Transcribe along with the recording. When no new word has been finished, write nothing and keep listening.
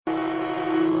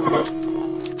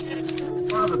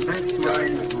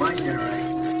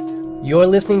You're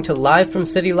listening to Live from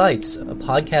City Lights, a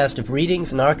podcast of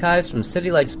readings and archives from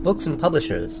City Lights books and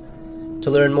publishers.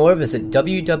 To learn more, visit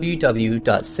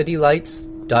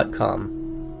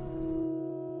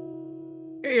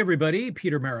www.citylights.com. Hey everybody,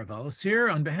 Peter Maravellis here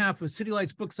on behalf of City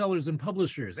Lights booksellers and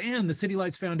publishers and the City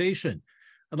Lights Foundation.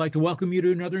 I'd like to welcome you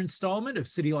to another installment of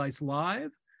City Lights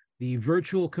Live, the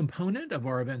virtual component of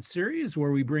our event series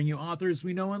where we bring you authors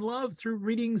we know and love through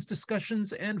readings,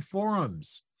 discussions, and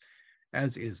forums.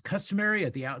 As is customary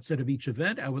at the outset of each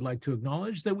event, I would like to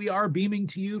acknowledge that we are beaming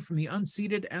to you from the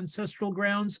unceded ancestral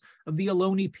grounds of the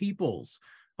Ohlone peoples,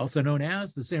 also known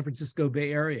as the San Francisco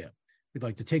Bay Area. We'd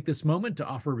like to take this moment to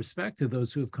offer respect to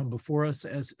those who have come before us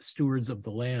as stewards of the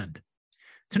land.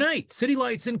 Tonight, City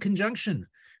Lights, in conjunction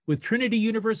with Trinity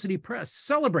University Press,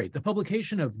 celebrate the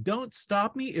publication of Don't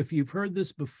Stop Me If You've Heard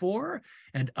This Before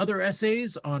and other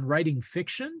essays on writing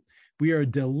fiction. We are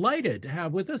delighted to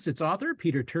have with us its author,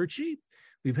 Peter Turchi.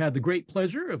 We've had the great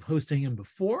pleasure of hosting him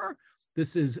before.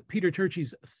 This is Peter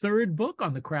Turchi's third book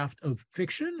on the craft of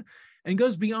fiction and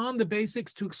goes beyond the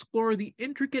basics to explore the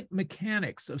intricate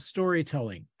mechanics of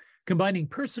storytelling, combining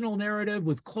personal narrative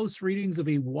with close readings of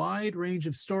a wide range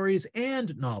of stories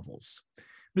and novels.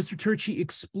 Mr. Turchi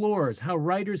explores how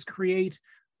writers create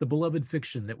the beloved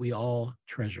fiction that we all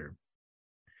treasure.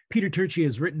 Peter Turchi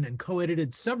has written and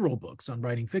co-edited several books on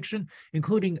writing fiction,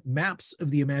 including Maps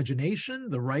of the Imagination,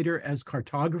 The Writer as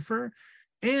Cartographer,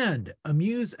 and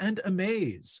Amuse and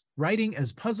Amaze, Writing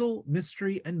as Puzzle,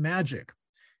 Mystery, and Magic.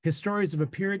 His stories have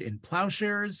appeared in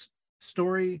Plowshares,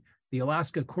 Story, the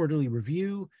Alaska Quarterly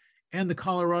Review, and the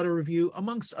Colorado Review,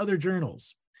 amongst other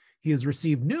journals. He has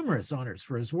received numerous honors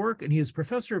for his work, and he is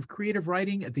professor of creative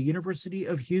writing at the University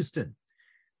of Houston.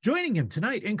 Joining him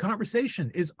tonight in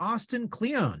conversation is Austin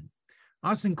Kleon.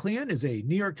 Austin Kleon is a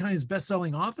New York Times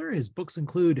bestselling author. His books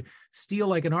include Steal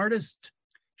Like an Artist,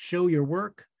 Show Your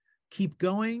Work, Keep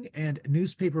Going, and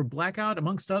Newspaper Blackout,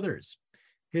 amongst others.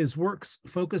 His works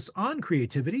focus on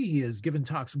creativity. He has given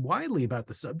talks widely about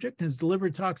the subject and has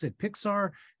delivered talks at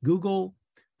Pixar, Google,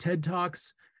 TED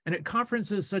Talks, and at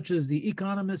conferences such as the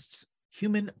Economist's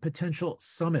Human Potential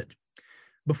Summit.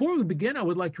 Before we begin, I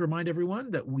would like to remind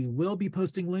everyone that we will be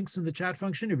posting links in the chat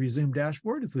function of your Zoom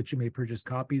dashboard with which you may purchase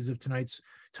copies of tonight's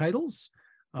titles.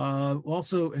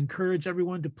 Also encourage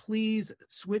everyone to please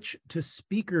switch to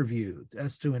speaker view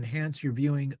as to enhance your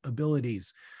viewing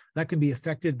abilities. That can be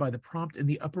affected by the prompt in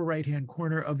the upper right-hand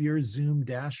corner of your Zoom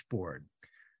dashboard.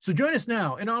 So join us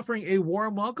now in offering a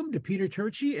warm welcome to Peter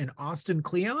Turchi and Austin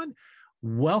Kleon.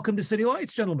 Welcome to City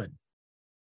Lights, gentlemen.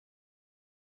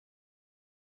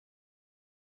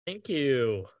 Thank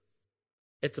you.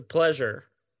 It's a pleasure.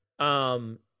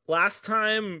 Last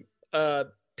time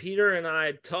Peter and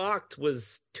I talked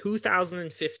was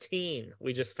 2015.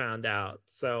 We just found out.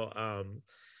 So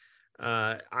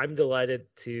I'm delighted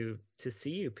to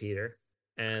see you, Peter.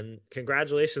 And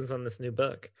congratulations on this new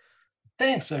book.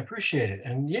 Thanks, I appreciate it.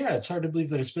 And yeah, it's hard to believe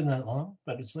that it's been that long,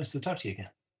 but it's nice to talk to you again.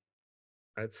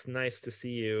 It's nice to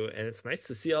see you, and it's nice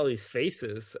to see all these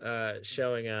faces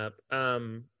showing up.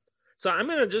 So I'm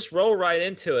going to just roll right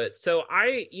into it. So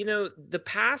I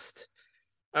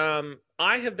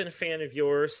have been a fan of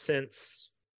yours since,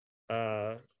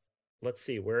 let's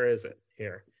see, where is it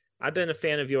here? I've been a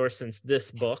fan of yours since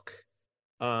this book,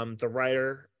 The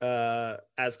Writer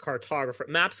as Cartographer,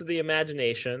 Maps of the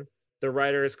Imagination, The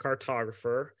Writer as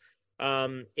Cartographer.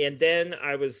 And then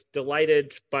I was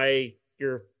delighted by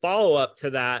your follow-up to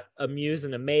that, Amuse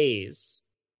and Amaze.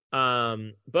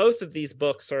 Both of these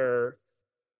books are,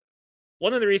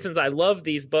 one of the reasons I love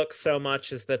these books so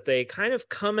much is that they kind of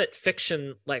come at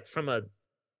fiction like come at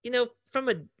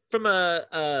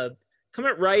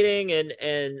writing and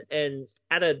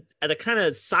at a kind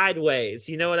of sideways,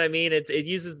 you know what I mean? It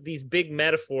uses these big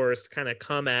metaphors to kind of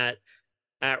come at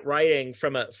writing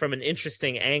from an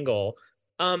interesting angle.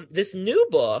 This new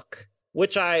book,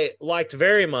 which I liked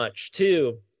very much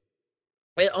too,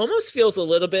 it almost feels a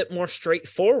little bit more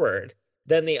straightforward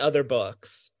than the other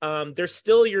books.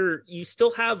 You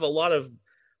still have a lot of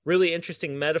really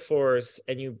interesting metaphors,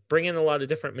 and you bring in a lot of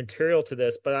different material to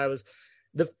this. But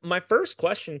my first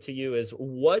question to you is,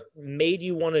 what made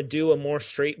you want to do a more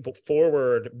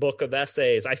straightforward book of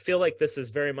essays? I feel like this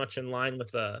is very much in line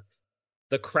with the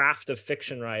craft of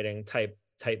fiction writing type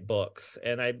books,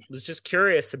 and I was just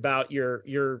curious about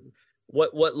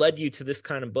what led you to this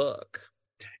kind of book.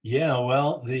 Yeah,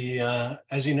 well,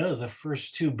 as you know, the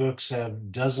first two books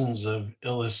have dozens of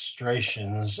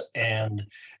illustrations, and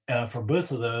for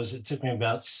both of those, it took me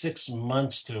about 6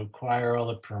 months to acquire all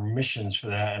the permissions for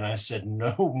that, and I said,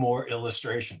 no more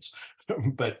illustrations.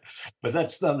 but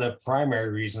that's not the primary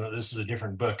reason that this is a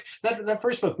different book. That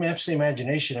first book, Maps to the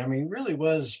Imagination, I mean, really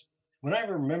was, when I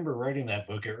remember writing that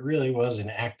book, it really was an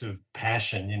act of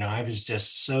passion. I was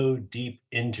just so deep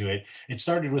into it. It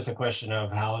started with the question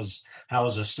of how is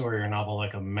a story or novel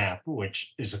like a map,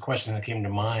 which is a question that came to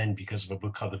mind because of a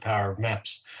book called The Power of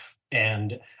Maps.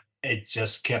 And it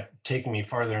just kept taking me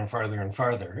farther and farther and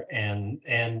farther.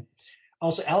 And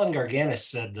also, Alan Garganis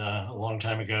said a long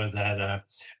time ago that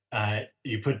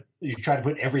you try to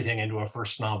put everything into a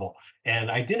first novel,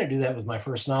 and I didn't do that with my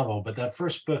first novel. But that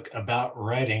first book about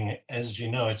writing, as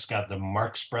you know, it's got the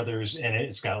Marx Brothers in it,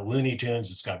 it's got Looney Tunes,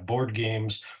 it's got board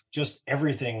games, just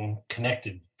everything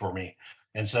connected for me.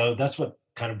 And so that's what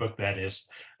kind of book that is.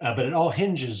 But it all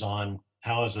hinges on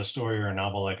how is a story or a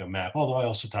novel like a map. Although I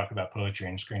also talk about poetry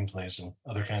and screenplays and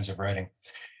other kinds of writing.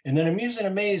 And then Amuse and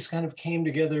Amaze kind of came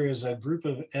together as a group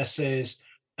of essays.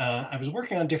 I was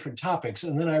working on different topics,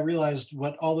 and then I realized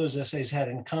what all those essays had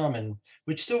in common,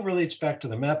 which still relates back to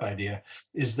the map idea,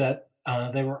 is that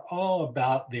they were all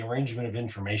about the arrangement of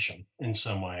information in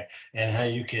some way, and how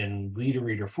you can lead a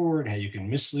reader forward, how you can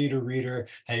mislead a reader,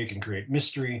 how you can create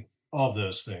mystery, all of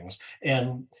those things.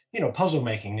 And, puzzle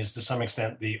making is to some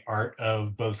extent the art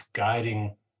of both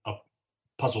guiding a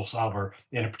puzzle solver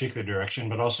in a particular direction,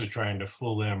 but also trying to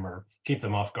fool them or keep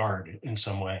them off guard in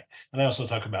some way. And I also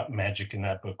talk about magic in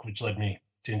that book, which led me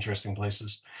to interesting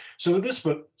places. So with this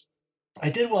book, I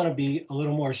did want to be a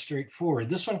little more straightforward.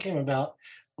 This one came about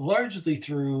largely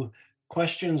through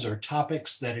questions or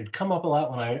topics that had come up a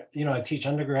lot when I teach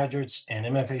undergraduates and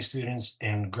MFA students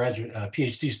and graduate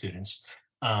PhD students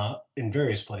in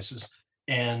various places.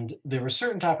 And there were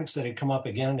certain topics that had come up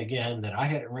again and again that I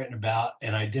hadn't written about,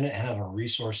 and I didn't have a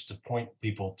resource to point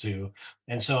people to.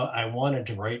 And so I wanted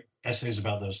to write essays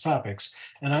about those topics.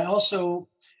 And I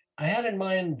had in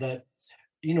mind that,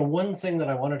 one thing that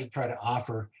I wanted to try to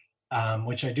offer,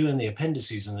 which I do in the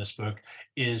appendices in this book,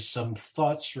 is some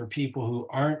thoughts for people who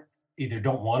either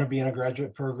don't want to be in a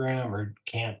graduate program or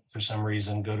can't for some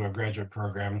reason go to a graduate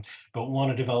program, but want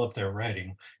to develop their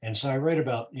writing. And so I write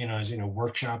about,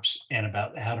 workshops and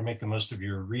about how to make the most of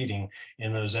your reading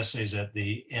in those essays at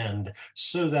the end,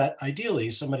 so that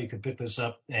ideally somebody could pick this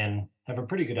up and have a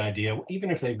pretty good idea, even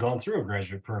if they've gone through a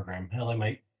graduate program, how they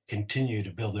might continue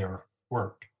to build their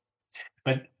work.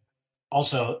 But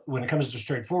also, when it comes to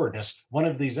straightforwardness, one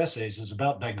of these essays is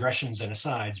about digressions and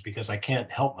asides, because I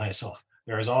can't help myself.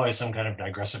 There is always some kind of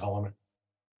digressive element.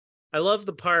 I love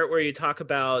the part where you talk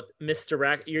about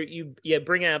misdirect. You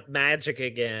bring up magic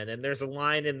again, and there's a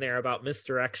line in there about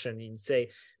misdirection. You say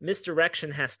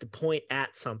misdirection has to point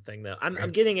at something, though.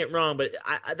 I'm getting it wrong, but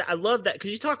I love that.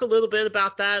 Could you talk a little bit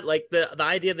about that, like the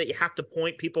idea that you have to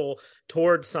point people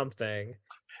towards something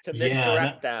to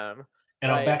misdirect them?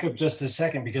 And I'll back up just a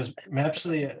second, because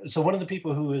so one of the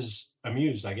people who was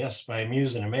amused, I guess, by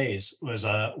Amuse and Amaze was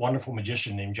a wonderful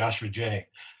magician named Joshua J.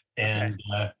 And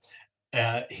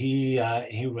he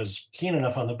was keen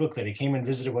enough on the book that he came and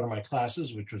visited one of my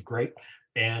classes, which was great.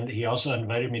 And he also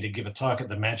invited me to give a talk at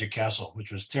the Magic Castle,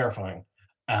 which was terrifying.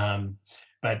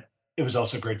 But it was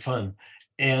also great fun.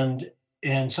 And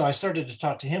so I started to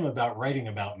talk to him about writing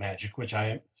about magic, which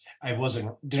I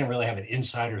didn't really have an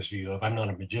insider's view of. I'm not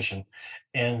a magician.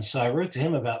 And so I wrote to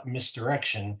him about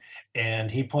misdirection, and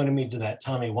he pointed me to that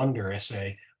Tommy Wonder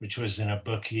essay, which was in a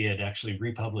book he had actually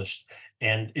republished.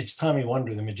 And it's Tommy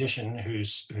Wonder, the magician, who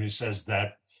says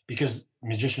that, because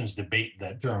magicians debate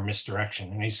that term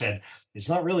misdirection. And he said, it's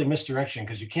not really misdirection,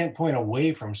 because you can't point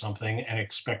away from something and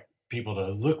expect people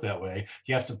to look that way.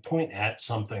 You have to point at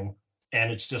something,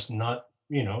 and it's just not,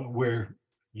 where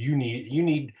you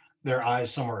need their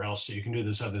eyes somewhere else so you can do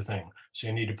this other thing. So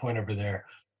you need to point over there.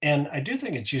 And I do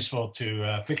think it's useful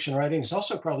to fiction writing. It's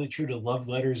also probably true to love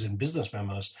letters and business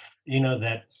memos,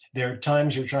 that there are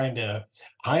times you're trying to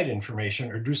hide information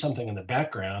or do something in the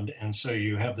background. And so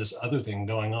you have this other thing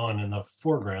going on in the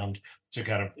foreground to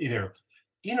kind of either,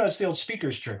 it's the old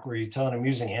speaker's trick where you tell an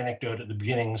amusing anecdote at the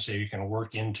beginning so you can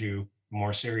work into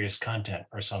more serious content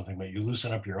or something, but you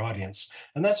loosen up your audience.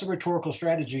 And that's a rhetorical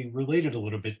strategy related a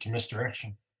little bit to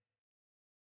misdirection.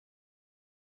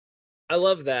 I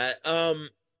love that.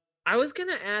 I was going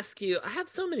to ask you, I have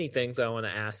so many things I want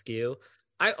to ask you.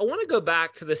 I want to go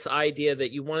back to this idea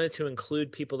that you wanted to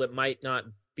include people that might not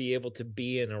be able to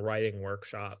be in a writing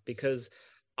workshop, because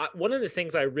one of the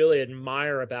things I really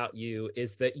admire about you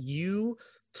is that you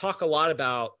talk a lot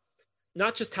about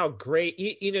not just how great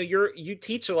you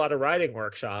teach a lot of writing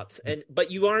workshops, but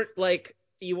you aren't like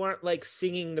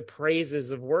singing the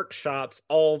praises of workshops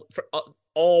all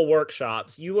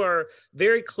workshops. You are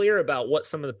very clear about what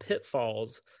some of the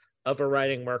pitfalls of a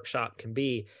writing workshop can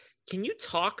be. can you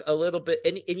talk a little bit,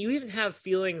 and you even have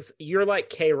feelings, you're like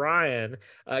Kay Ryan.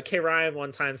 Kay Ryan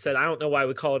one time said, I don't know why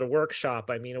we call it a workshop.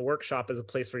 I mean, a workshop is a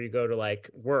place where you go to like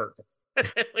work,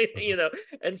 you know,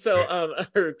 and so,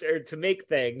 or to make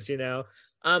things, you know.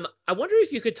 I wonder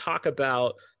if you could talk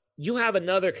about, you have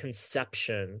another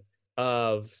conception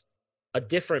of a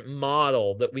different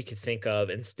model that we could think of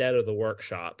instead of the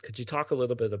workshop. Could you talk a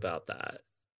little bit about that?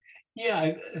 Yeah,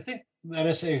 I think that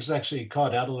essay is actually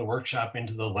called Out of the Workshop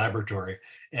into the Laboratory.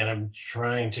 And I'm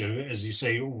trying to, as you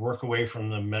say, work away from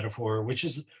the metaphor, which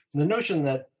is the notion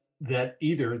that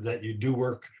either that you do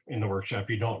work in the workshop,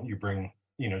 you don't, you bring,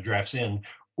 drafts in,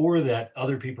 or that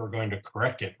other people are going to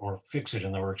correct it or fix it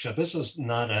in the workshop. This is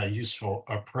not a useful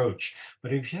approach.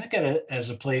 But if you look at it as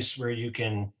a place where you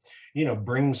can,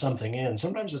 bring something in,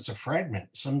 sometimes it's a fragment,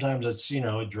 sometimes it's,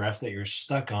 a draft that you're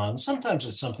stuck on, sometimes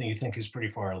it's something you think is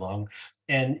pretty far along,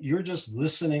 and you're just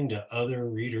listening to other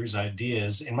readers'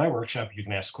 ideas. In my workshop, you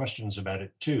can ask questions about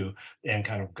it too, and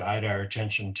kind of guide our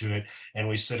attention to it. And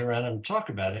we sit around and talk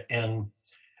about it. And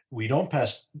we don't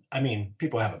pass, I mean,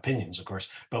 people have opinions, of course,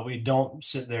 but we don't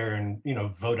sit there and,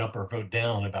 vote up or vote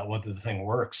down about whether the thing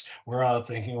works. We're all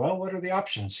thinking, well, what are the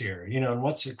options here? And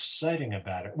what's exciting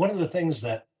about it? One of the things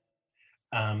that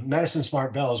Madison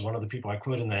Smart Bell is one of the people I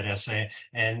quote in that essay,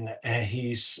 and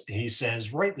he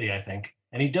says, rightly, I think,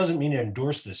 and he doesn't mean to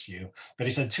endorse this view, but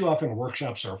he said too often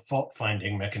workshops are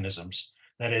fault-finding mechanisms.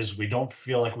 That is, we don't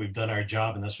feel like we've done our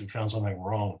job unless we found something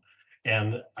wrong.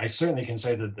 And I certainly can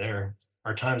say that there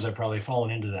are times I've probably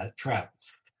fallen into that trap.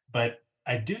 But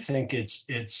I do think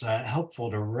it's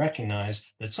helpful to recognize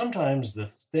that sometimes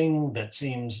the thing that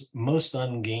seems most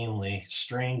ungainly,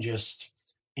 strangest,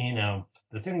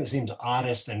 the thing that seems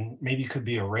oddest and maybe could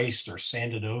be erased or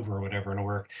sanded over or whatever in a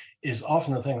work is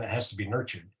often the thing that has to be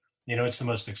nurtured. It's the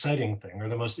most exciting thing or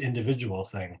the most individual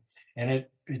thing. And it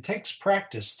takes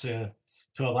practice to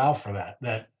allow for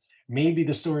that maybe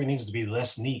the story needs to be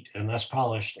less neat and less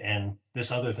polished, and this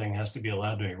other thing has to be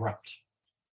allowed to erupt.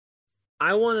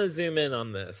 I want to zoom in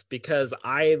on this because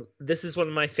this is one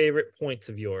of my favorite points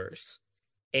of yours.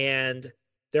 And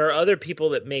there are other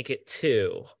people that make it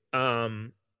too.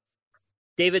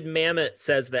 David Mamet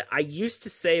says that I used to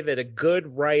say that a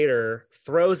good writer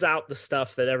throws out the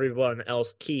stuff that everyone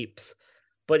else keeps,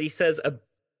 but he says a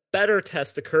better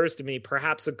test occurs to me.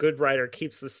 Perhaps a good writer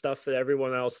keeps the stuff that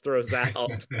everyone else throws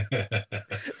out.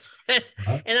 And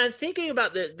I'm thinking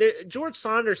about this. George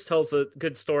Saunders tells a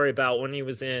good story about when he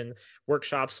was in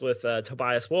workshops with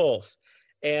Tobias Wolff.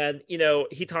 And,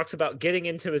 he talks about getting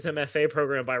into his MFA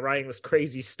program by writing this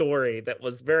crazy story that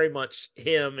was very much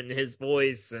him and his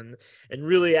voice and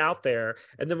really out there.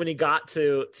 And then when he got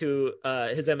to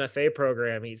his MFA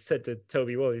program, he said to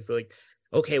Toby Wolff, he's like,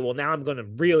 okay, well, now I'm going to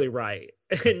really write.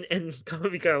 And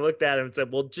Toby kind of looked at him and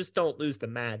said, well, just don't lose the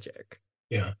magic.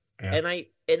 Yeah. And I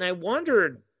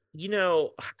wondered, I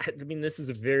mean, this is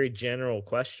a very general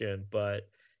question, but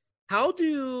how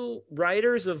do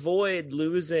writers avoid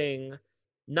losing,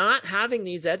 not having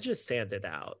these edges sanded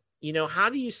out? How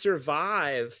do you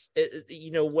survive,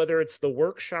 whether it's the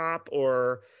workshop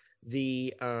or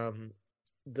the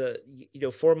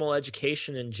formal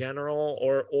education in general,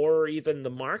 or even the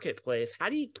marketplace? How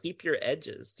do you keep your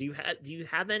edges? Do you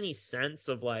have any sense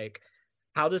of like,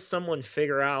 how does someone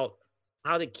figure out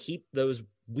how to keep those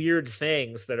weird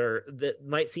things that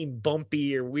might seem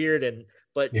bumpy or weird,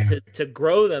 but to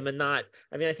grow them and not,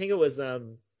 I mean, I think it was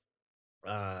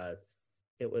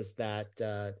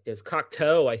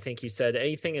Cocteau, I think you said,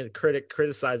 anything a critic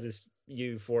criticizes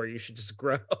you for, you should just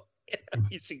grow.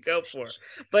 You should go for it.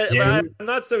 But I'm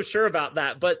not so sure about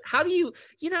that. But how do you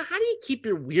keep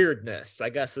your weirdness, I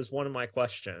guess, is one of my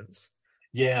questions.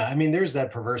 Yeah, I mean, there's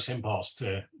that perverse impulse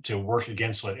to work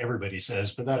against what everybody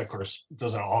says, but that, of course,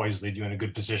 doesn't always lead you in a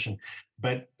good position.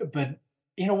 But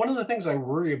one of the things I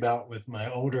worry about with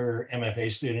my older MFA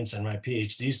students and my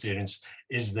PhD students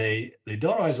is they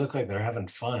don't always look like they're having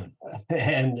fun.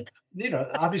 And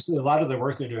obviously, a lot of the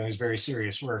work they're doing is very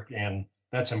serious work, and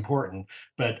that's important.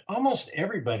 But almost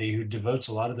everybody who devotes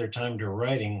a lot of their time to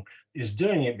writing is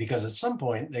doing it because at some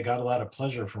point they got a lot of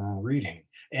pleasure from reading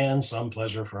and some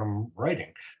pleasure from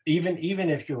writing. Even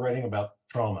if you're writing about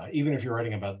trauma, even if you're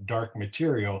writing about dark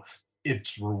material,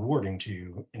 it's rewarding to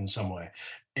you in some way.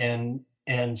 And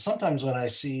sometimes when I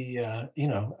see,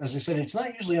 as I said, it's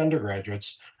not usually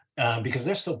undergraduates because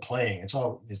they're still playing. It's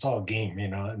all a game,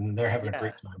 and they're having a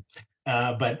great time.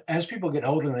 But as people get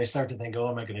older and they start to think, oh,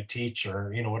 am I going to teach,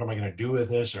 or, what am I going to do with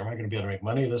this? Or am I going to be able to make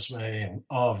money this way? And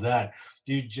all of that,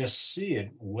 you just see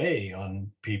it weigh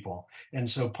on people. And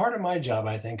so part of my job,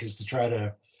 I think, is to try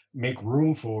to make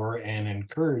room for and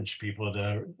encourage people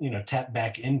to, tap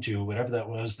back into whatever that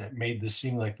was that made this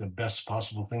seem like the best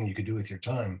possible thing you could do with your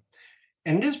time.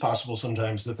 And it is possible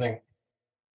sometimes to think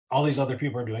all these other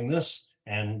people are doing this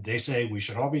and they say we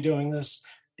should all be doing this.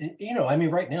 I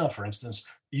mean, right now, for instance,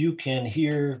 you can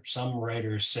hear some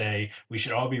writers say we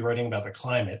should all be writing about the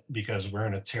climate because we're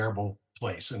in a terrible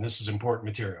place and this is important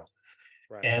material.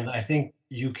 Right. And I think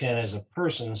you can, as a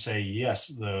person, say, yes,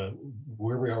 the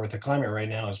where we are with the climate right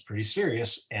now is pretty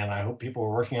serious, and I hope people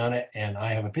are working on it, and I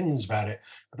have opinions about it.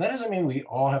 But that doesn't mean we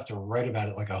all have to write about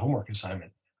it like a homework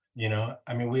assignment.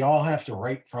 I mean, we all have to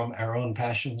write from our own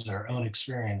passions, our own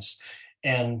experience.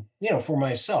 And for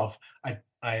myself, my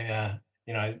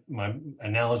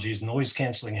analogy is noise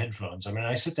canceling headphones. I mean,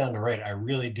 I sit down to write, I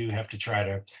really do have to try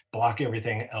to block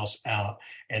everything else out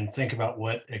and think about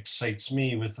what excites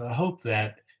me with the hope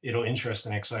that it'll interest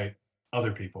and excite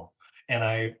other people. And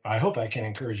I hope I can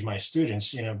encourage my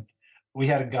students. We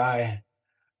had a guy,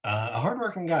 a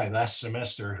hardworking guy last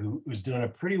semester who was doing a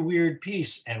pretty weird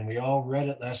piece, and we all read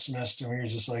it last semester, and we were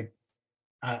just like,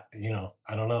 I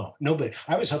don't know. Nobody,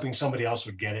 I was hoping somebody else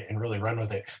would get it and really run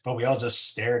with it, but we all just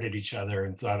stared at each other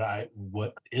and thought,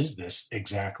 what is this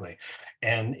exactly?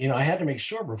 And, I had to make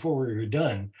sure before we were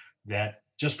done that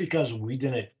just because we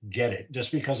didn't get it,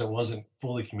 just because it wasn't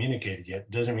fully communicated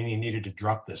yet, doesn't mean he needed to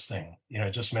drop this thing.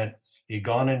 It just meant he'd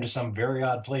gone into some very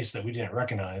odd place that we didn't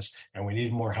recognize, and we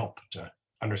needed more help to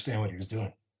understand what he was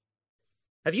doing.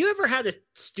 Have you ever had a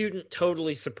student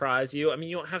totally surprise you? I mean,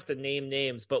 you don't have to name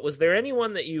names, but was there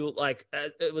anyone that you like?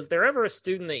 Was there ever a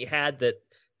student that you had that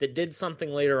did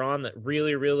something later on that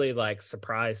really, really like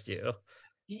surprised you?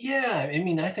 Yeah, I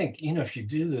mean, I think, if you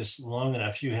do this long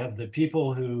enough, you have the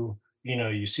people who,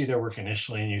 you see their work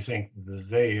initially and you think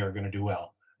they are going to do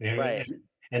well. Right.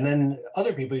 And then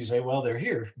other people you say, well, they're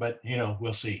here, but,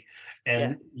 we'll see.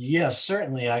 And yes,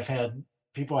 certainly I've had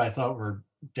people I thought were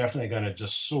definitely going to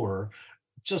just soar,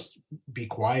 just be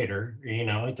quieter.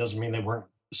 It doesn't mean they weren't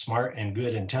smart and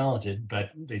good and talented,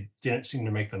 but they didn't seem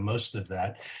to make the most of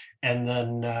that. And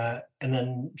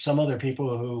then some other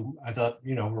people who I thought,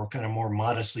 were kind of more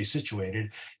modestly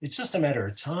situated. It's just a matter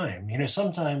of time.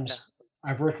 Sometimes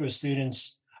I've worked with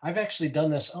students. I've actually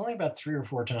done this only about 3 or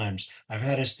 4 times. I've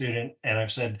had a student and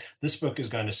I've said, this book is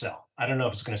going to sell. I don't know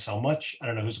if it's going to sell much. I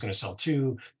don't know who's going to sell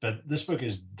to, but this book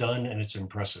is done and it's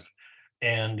impressive.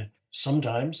 And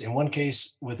sometimes, in one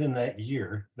case, within that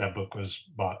year, that book was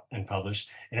bought and published.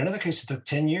 In another case, it took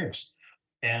 10 years.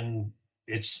 And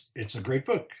it's a great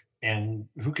book. And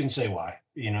who can say why?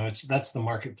 That's the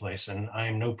marketplace, and I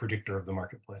am no predictor of the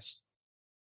marketplace.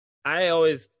 I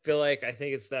always feel like I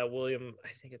think it's that William. I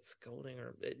think it's Golding,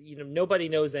 or nobody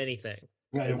knows anything.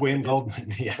 William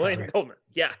Goldman. Yeah, William Goldman.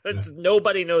 Yeah,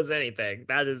 nobody knows anything.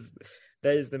 That is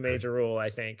the major rule, I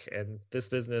think, in this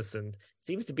business, and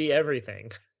seems to be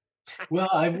everything. Well,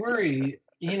 I worry.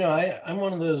 I'm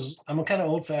one of those. I'm kind of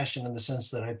old-fashioned in the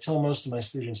sense that I tell most of my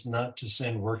students not to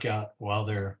send work out while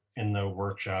they're in the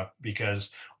workshop,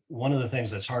 because one of the things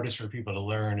that's hardest for people to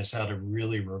learn is how to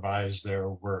really revise their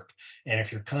work. And if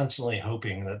you're constantly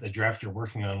hoping that the draft you're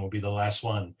working on will be the last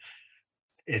one,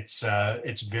 it's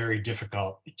very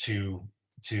difficult to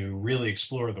really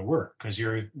explore the work, because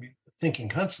you're thinking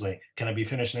constantly, can I be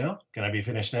finished now? Can I be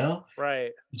finished now?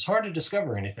 Right. It's hard to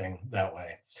discover anything that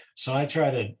way. So I try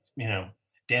to,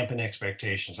 dampen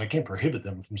expectations. I can't prohibit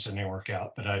them from sending work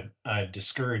out, but I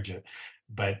discourage it.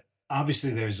 But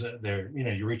obviously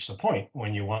you reach the point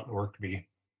when you want the work to be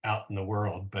out in the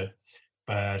world. But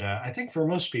I think for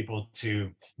most people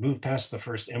to move past the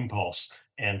first impulse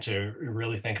and to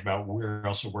really think about where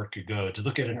else the work could go, to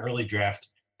look at an early draft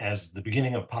as the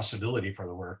beginning of possibility for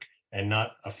the work and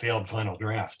not a failed final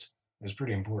draft, is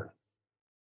pretty important.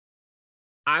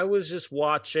 I was just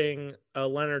watching a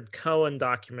Leonard Cohen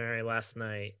documentary last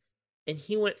night, and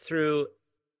he went through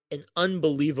an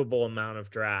unbelievable amount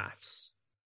of drafts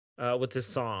with his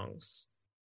songs.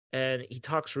 And he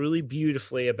talks really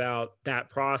beautifully about that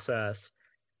process.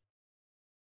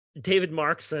 David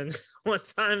Markson, one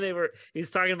time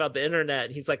he's talking about the internet.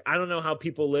 And he's like, I don't know how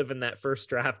people live in that first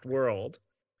draft world.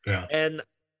 Yeah. And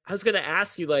I was going to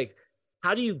ask you, like,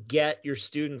 how do you get your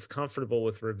students comfortable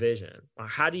with revision? Or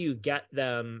how do you get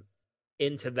them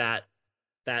into that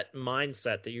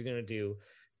mindset that you're going to do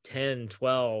 10,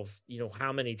 12,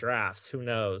 how many drafts, who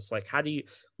knows? Like,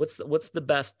 what's the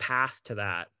best path to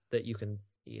that you can,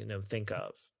 think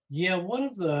of? Yeah. One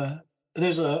of the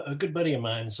there's a good buddy of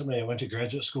mine, somebody I went to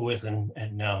graduate school with and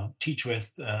now teach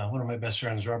with. One of my best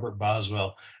friends, Robert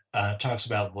Boswell, talks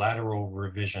about lateral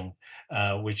revision,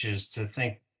 which is to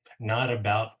think not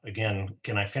about, again,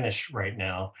 can I finish right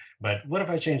now, but what if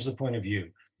I change the point of view?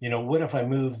 What if I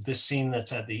move this scene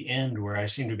that's at the end where I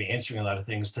seem to be answering a lot of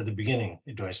things to the beginning?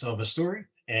 Do I still have a story?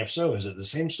 And if so, is it the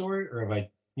same story, or have I,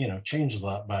 changed a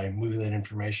lot by moving that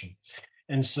information?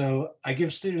 And so I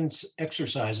give students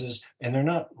exercises, and they're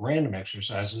not random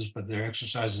exercises, but they're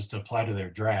exercises to apply to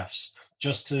their drafts,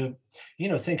 just to,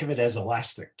 think of it as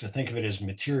elastic, to think of it as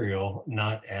material,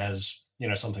 not as,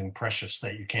 something precious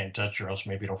that you can't touch or else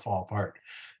maybe it'll fall apart.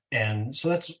 And so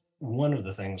that's one of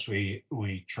the things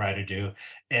we try to do.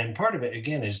 And part of it,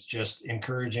 again, is just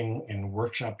encouraging in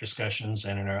workshop discussions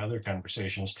and in our other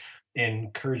conversations,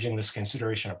 encouraging this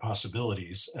consideration of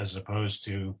possibilities as opposed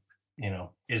to,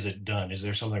 is it done? Is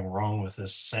there something wrong with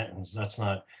this sentence? That's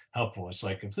not helpful. It's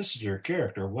like, if this is your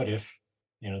character, what if,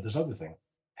 this other thing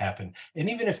happened?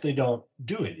 And even if they don't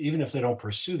do it, even if they don't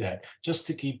pursue that, just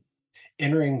to keep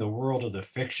entering the world of the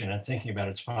fiction and thinking about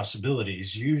its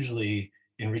possibilities usually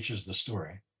enriches the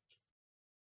story.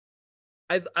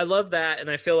 I love that, and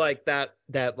I feel like that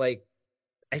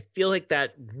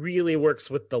really works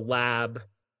with the lab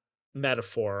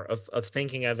metaphor of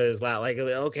thinking of it as lab. Like,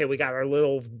 okay, we got our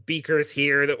little beakers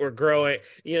here that we're growing.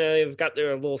 They've got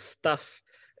their little stuff.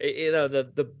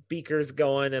 The beakers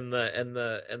going and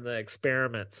the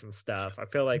experiments and stuff. I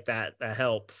feel like that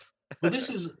helps. Well, this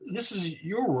is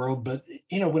your world, but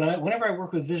whenever I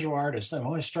work with visual artists, I'm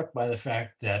always struck by the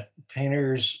fact that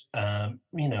painters,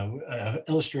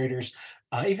 illustrators,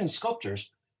 even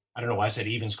sculptors. I don't know why I said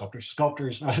even sculptors,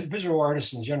 visual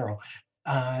artists in general,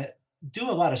 do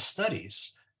a lot of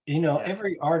studies.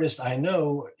 Every artist I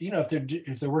know,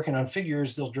 if they're working on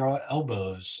figures, they'll draw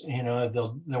elbows.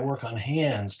 They'll work on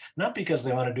hands, not because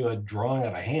they want to do a drawing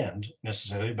of a hand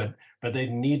necessarily, but they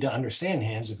need to understand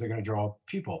hands if they're going to draw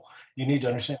people. You need to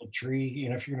understand a tree,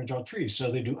 if you're going to draw trees.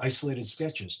 So they do isolated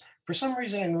sketches. For some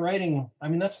reason in writing,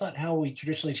 that's not how we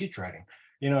traditionally teach writing.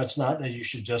 It's not that you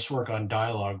should just work on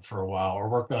dialogue for a while, or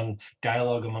work on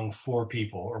dialogue among four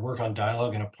people, or work on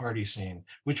dialogue in a party scene,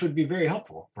 which would be very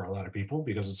helpful for a lot of people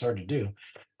because it's hard to do.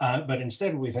 But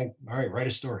instead we think, all right, write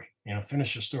a story,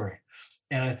 finish a story.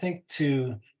 And I think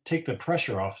to take the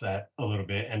pressure off that a little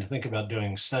bit and to think about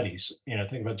doing studies,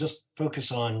 think about just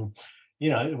focus on,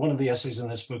 one of the essays in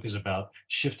this book is about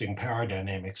shifting power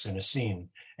dynamics in a scene.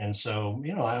 And so,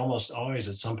 I almost always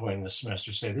at some point in the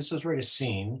semester say, this is write a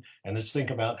scene, and let's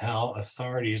think about how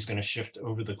authority is going to shift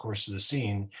over the course of the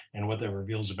scene and what that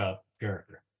reveals about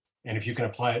character. And if you can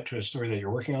apply it to a story that you're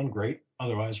working on, great.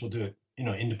 Otherwise, we'll do it,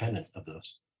 independent of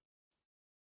those.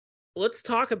 Let's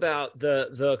talk about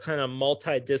the kind of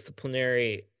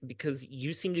multidisciplinary, because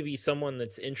you seem to be someone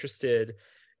that's interested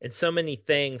in so many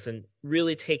things and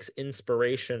really takes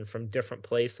inspiration from different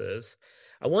places.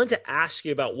 I wanted to ask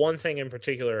you about one thing in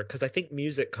particular, because I think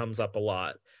music comes up a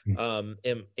lot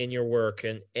in your work.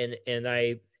 And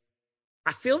I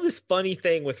feel this funny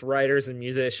thing with writers and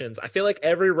musicians. I feel like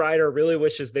every writer really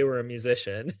wishes they were a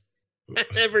musician. And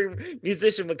every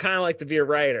musician would kind of like to be a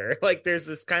writer. Like, there's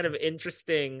this kind of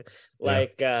interesting,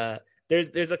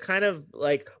 there's a kind of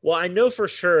like, well, I know for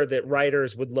sure that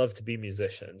writers would love to be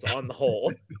musicians on the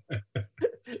whole.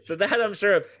 So that I'm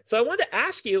sure of. So I wanted to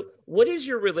ask you, what is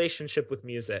your relationship with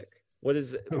music? What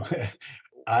is it?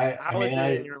 How is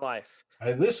it in your life?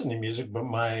 I listen to music, but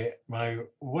my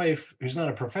wife, who's not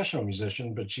a professional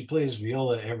musician, but she plays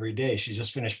viola every day. She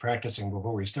just finished practicing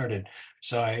before we started.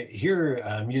 So I hear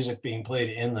music being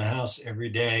played in the house every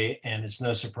day. And it's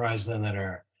no surprise then that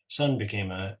our son became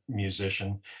a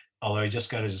musician, although he just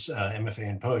got his MFA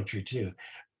in poetry too.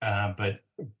 But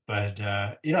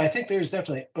I think there's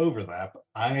definitely overlap.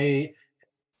 I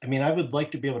would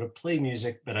like to be able to play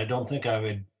music, but I don't think I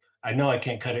would. I know I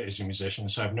can't cut it as a musician,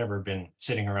 so I've never been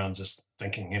sitting around just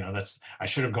thinking, I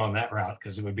should have gone that route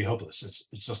because it would be hopeless.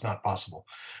 It's just not possible.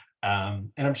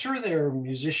 And I'm sure there are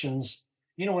musicians,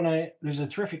 there's a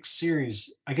terrific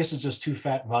series, I guess it's just 2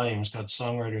 fat volumes called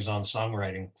Songwriters on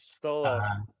Songwriting.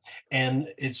 And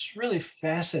it's really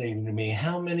fascinating to me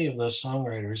how many of those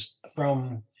songwriters,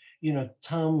 from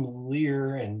Tom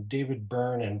Lear and David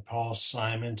Byrne and Paul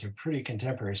Simon to pretty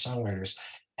contemporary songwriters,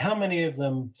 how many of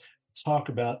them talk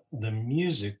about the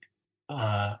music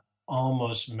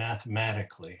almost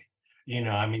mathematically?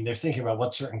 They're thinking about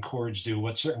what certain chords do,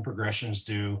 what certain progressions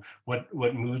do, what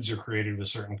moods are created with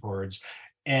certain chords.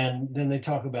 And then they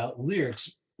talk about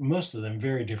lyrics, most of them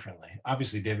very differently.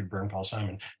 Obviously, David Byrne, Paul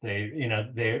Simon,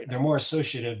 they're more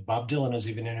associative. Bob Dylan is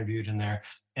even interviewed in there.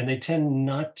 And they tend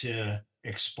not to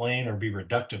explain or be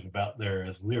reductive about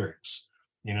their lyrics.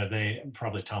 You know, they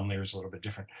probably Tom Lear's a little bit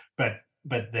different, but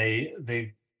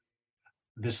they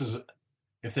this is,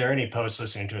 if there are any poets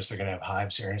listening to us, they're going to have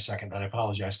hives here in a second, but I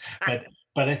apologize.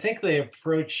 But I think they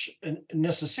approach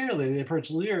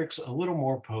lyrics a little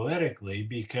more poetically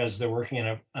because they're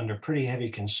working under pretty heavy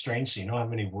constraints. You don't have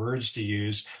many words to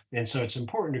use, and so it's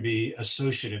important to be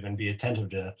associative and be attentive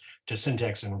to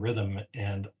syntax and rhythm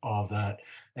and all of that.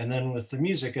 And then with the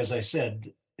music, as I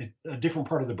said, a different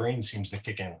part of the brain seems to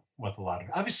kick in with a lot of.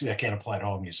 Obviously, that can't apply to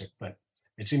all music, but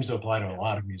it seems to apply to a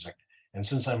lot of music. And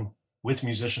since I'm with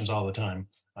musicians all the time,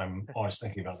 I'm always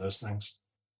thinking about those things.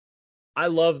 I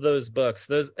love those books.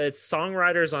 It's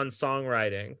Songwriters on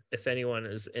Songwriting. If anyone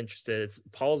is interested, it's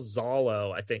Paul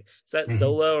Zollo, I think. Is that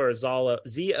Zollo or Zollo?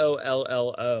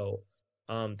 Zollo.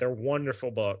 They're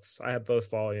wonderful books. I have both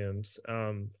volumes.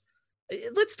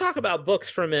 Let's talk about books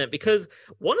for a minute, because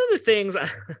one of the things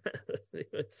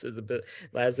this is a bit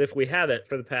as if we haven't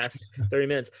for the past 30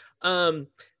 minutes. One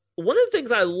of the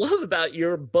things I love about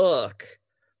your book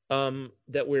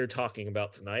that we're talking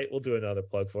about tonight, we'll do another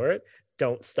plug for it.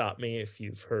 Don't stop me if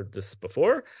you've heard this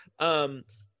before. One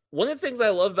of the things I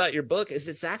love about your book is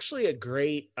it's actually a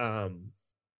great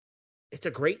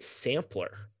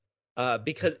sampler,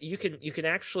 because you can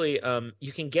actually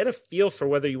you can get a feel for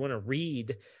whether you want to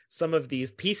read some of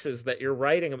these pieces that you're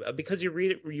writing about, because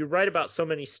you write about so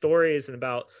many stories and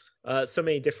about so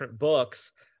many different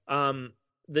books.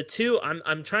 The two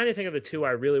I'm trying to think of the two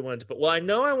I really wanted to put. Well, I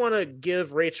know I want to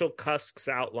give Rachel Cusk's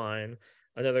outline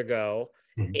another go.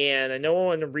 And I know I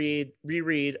want to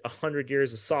reread 100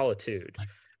 Years of Solitude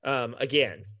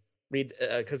again, read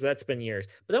because that's been years.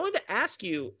 But I wanted to ask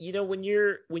you, when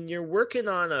you're working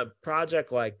on a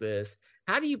project like this,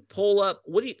 how do you pull up?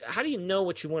 How do you know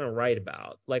what you want to write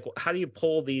about? Like, how do you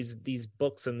pull these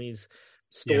books and these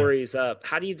stories up?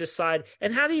 How do you decide?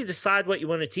 And how do you decide what you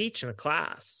want to teach in a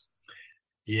class?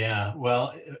 Yeah,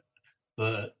 well,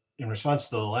 in response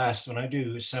to the last, when I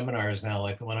do seminars now,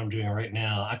 like the one I'm doing right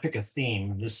now, I pick a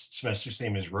theme. This semester's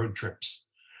theme is road trips.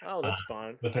 Oh, that's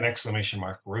fun. With an exclamation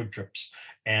mark, road trips.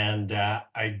 And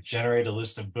I generate a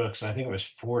list of books. I think it was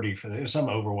 40 it was some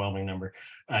overwhelming number,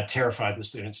 terrified the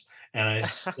students. And I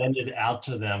send it out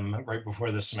to them right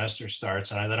before the semester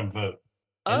starts, and I let them vote.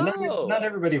 And not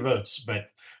everybody votes,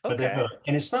 but they vote.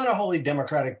 And it's not a wholly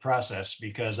democratic process,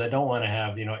 because I don't want to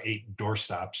have 8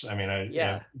 doorstops. I mean,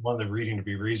 I want the reading to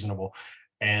be reasonable,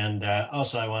 and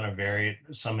also I want to vary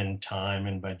it some in time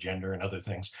and by gender and other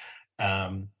things.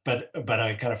 But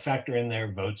I kind of factor in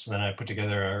their votes, and then I put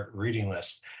together a reading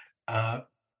list. I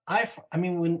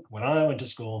mean, when I went to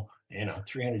school,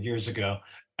 300 years ago,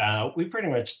 we pretty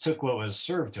much took what was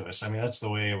served to us. I mean, that's the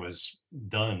way it was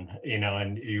done,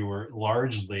 and you were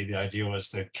largely, the idea was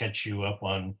to catch you up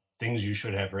on things you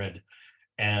should have read.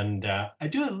 And I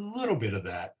do a little bit of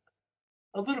that.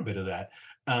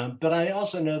 But I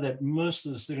also know that most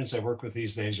of the students I work with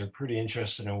these days are pretty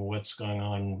interested in what's going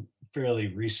on fairly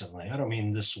recently. I don't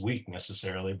mean this week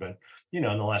necessarily, but, in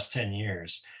the last 10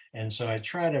 years. And so I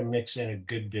try to mix in a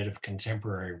good bit of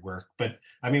contemporary work. But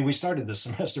I mean, we started the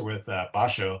semester with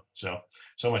Basho, so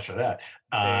much for that.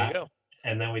 There you go.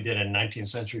 And then we did a 19th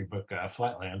century book,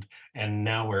 Flatland, and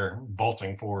now we're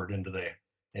vaulting forward into the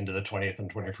 20th and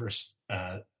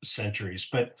 21st centuries.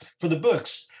 But for the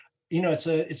books,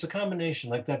 it's a combination.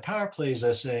 Like that Power Plays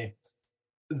essay,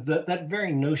 that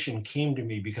very notion came to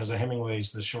me because of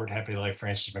Hemingway's The Short Happy Life,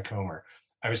 Francis McComber.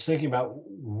 I was thinking about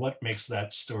what makes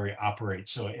that story operate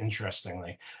so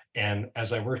interestingly. And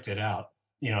as I worked it out,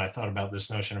 I thought about this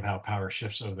notion of how power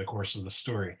shifts over the course of the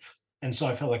story. And so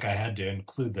I felt like I had to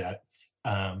include that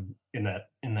in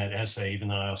that essay, even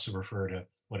though I also refer to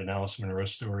what an Alice Munro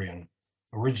story. And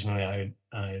originally I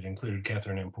had included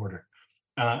Catherine M. Porter.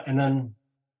 And then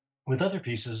with other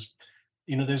pieces,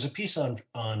 there's a piece on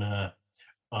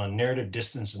narrative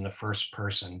distance in the first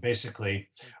person, basically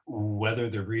whether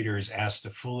the reader is asked to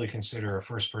fully consider a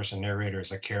first person narrator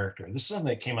as a character. This is something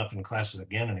that came up in classes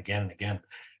again and again and again.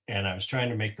 And I was trying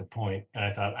to make the point, and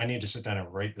I thought I need to sit down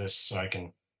and write this so I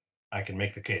can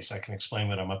make the case. I can explain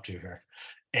what I'm up to here.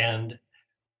 And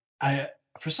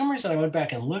for some reason, I went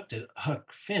back and looked at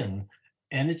Huck Finn,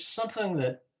 and it's something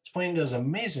that Twain does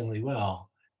amazingly well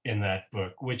in that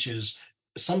book, which is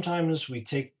sometimes we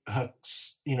take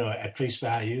Huck's, at face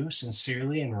value,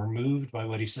 sincerely, and we're moved by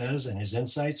what he says and his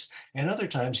insights. And other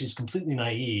times he's completely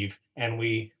naive, and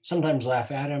we sometimes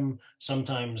laugh at him,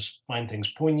 sometimes find things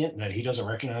poignant that he doesn't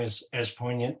recognize as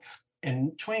poignant.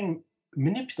 And Twain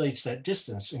manipulates that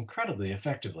distance incredibly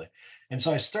effectively. And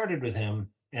so I started with him,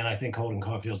 and I think Holden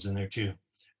Caulfield's in there too.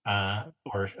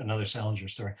 or another Salinger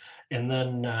story. And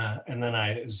then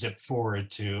I zip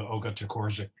forward to Olga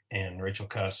Tokarczuk and Rachel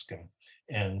Cusk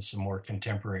and some more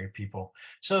contemporary people.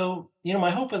 So,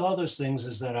 my hope with all those things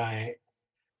is that I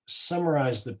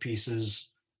summarize the pieces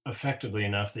effectively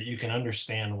enough that you can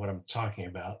understand what I'm talking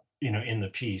about, in the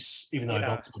piece, even though I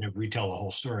Yeah. don't retell the whole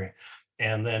story.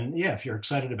 And then, yeah, if you're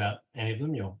excited about any of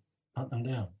them, you'll hunt them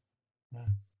down. Yeah.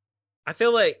 I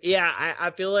feel like,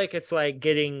 I feel like it's like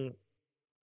getting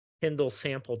Kindle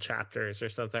sample chapters or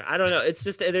something. I don't know. It's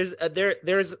just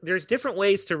there's different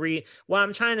ways to read. What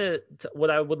I'm trying what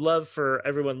I would love for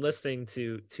everyone listening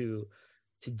to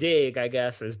dig, I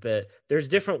guess, is that there's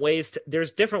different ways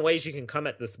you can come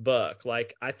at this book.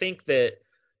 Like, I think that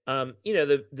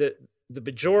the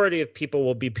majority of people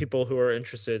will be people who are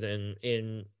interested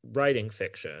in writing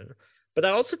fiction, but I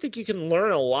also think you can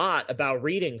learn a lot about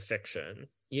reading fiction,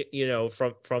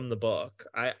 from the book.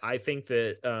 I think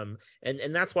that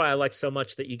and that's why I like so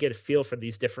much that you get a feel for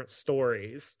these different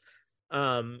stories.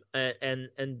 And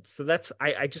so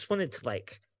I just wanted to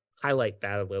like highlight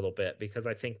that a little bit, because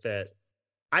I think that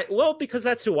because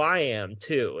that's who I am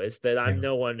too, is that I'm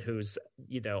no one who's,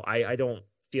 I don't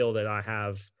feel that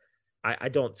I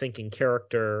don't think in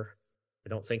character. I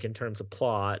don't think in terms of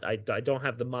plot. I don't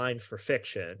have the mind for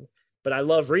fiction, but I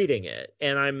love reading it.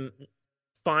 And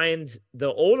find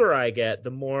the older I get,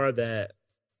 the more that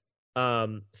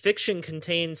fiction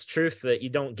contains truth that you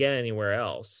don't get anywhere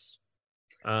else.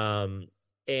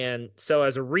 And so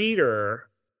as a reader,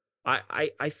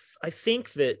 I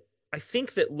think that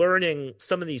learning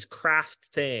some of these craft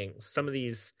things, some of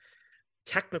these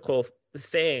technical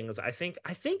things, I think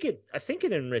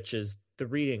it enriches the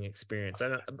reading experience.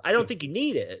 I don't think you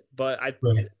need it, but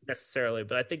necessarily,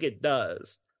 but I think it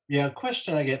does. Yeah, a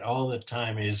question I get all the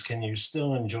time is, can you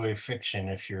still enjoy fiction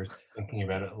if you're thinking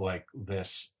about it like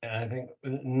this? And I think,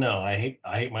 no, I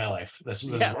hate my life. This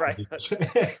is right.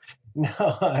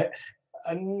 No,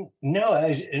 no,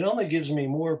 it only gives me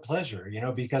more pleasure,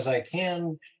 because I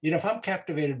can, if I'm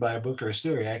captivated by a book or a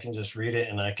story, I can just read it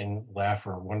and I can laugh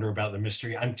or wonder about the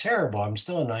mystery. I'm terrible. I'm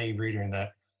still a naive reader in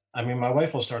that. I mean, my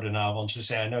wife will start a novel and she'll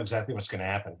say, I know exactly what's going to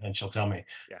happen. And she'll tell me.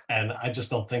 Yeah. And I just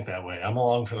don't think that way. I'm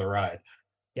along for the ride.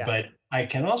 Yeah. But I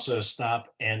can also stop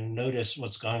and notice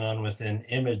what's going on with an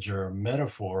image or a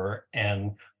metaphor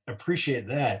and appreciate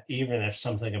that, even if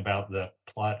something about the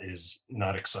plot is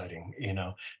not exciting,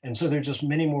 And so there are just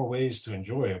many more ways to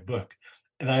enjoy a book.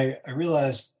 And I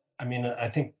realized, I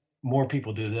think more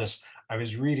people do this. I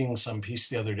was reading some piece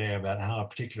the other day about how a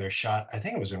particular shot, I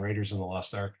think it was in Raiders in the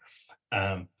Lost Ark,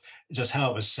 just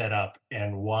how it was set up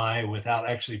and why, without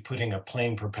actually putting a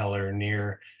plane propeller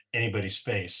near anybody's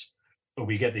face, but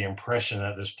we get the impression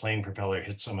that this plane propeller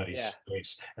hit somebody's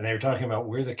face. And they were talking about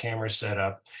where the camera's set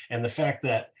up and the fact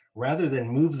that rather than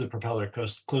move the propeller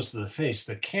close to the face,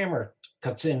 the camera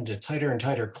cuts into tighter and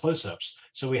tighter close-ups.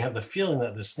 So we have the feeling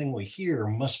that this thing we hear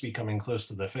must be coming close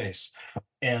to the face.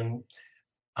 And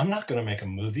I'm not going to make a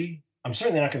movie. I'm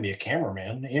certainly not going to be a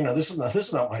cameraman. This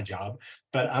is not my job,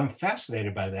 but I'm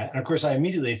fascinated by that. And of course, I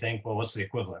immediately think, well, what's the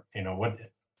equivalent?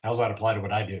 How's that apply to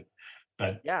what I do?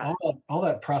 But all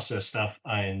that process stuff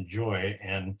I enjoy.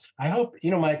 And I hope,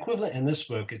 my equivalent in this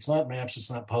book, it's not maps,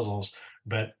 it's not puzzles,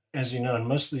 but as you know, in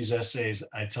most of these essays,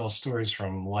 I tell stories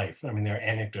from life. I mean, there are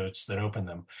anecdotes that open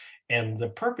them. And the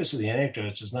purpose of the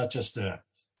anecdotes is not just to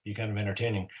be kind of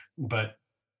entertaining, but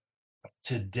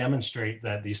to demonstrate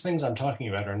that these things I'm talking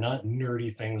about are not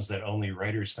nerdy things that only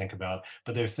writers think about,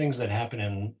 but they're things that happen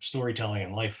in storytelling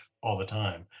and life all the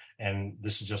time. And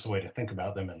this is just a way to think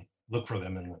about them and look for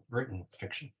them in the written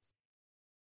fiction.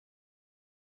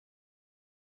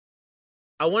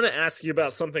 I want to ask you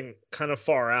about something kind of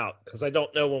far out, because I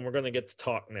don't know when we're going to get to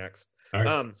talk next.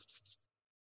 Right.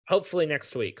 Hopefully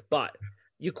next week. But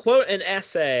you quote an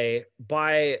essay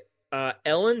by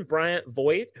Ellen Bryant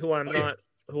Voigt, who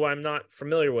I'm not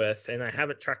familiar with, and I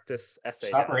haven't tracked this essay.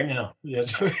 Stop right now.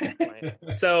 Yes.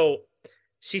 So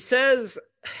she says,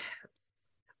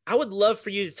 I would love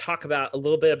for you to talk about a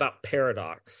little bit about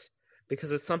paradox,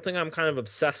 because it's something I'm kind of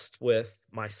obsessed with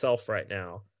myself right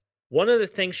now. One of the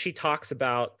things she talks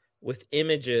about with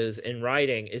images in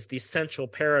writing is the essential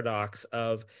paradox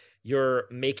of you're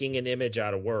making an image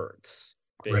out of words,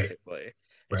 basically. Right.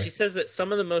 And she says that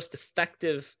some of the most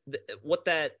effective, if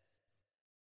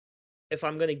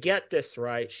I'm going to get this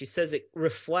right, she says it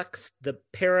reflects the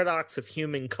paradox of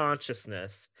human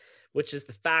consciousness, which is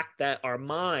the fact that our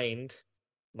mind,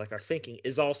 like our thinking,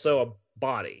 is also a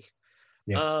body.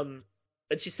 Yeah.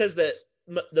 And she says that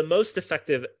the most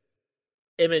effective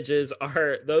images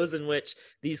are those in which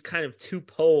these kind of two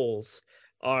poles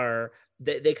are,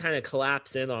 they kind of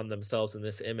collapse in on themselves in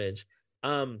this image.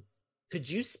 Could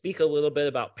you speak a little bit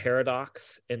about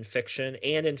paradox in fiction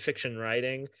and in fiction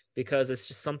writing? Because it's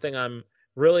just something I'm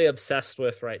really obsessed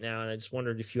with right now, and I just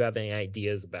wondered if you have any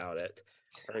ideas about it,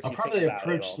 or if I'll you think probably about it at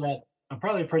approach all. that. I'll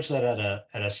probably approach that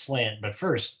at a slant. But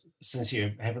first, since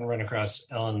you haven't run across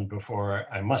Ellen before,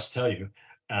 I must tell you,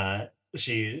 uh,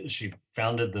 she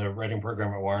founded the writing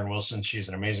program at Warren Wilson. She's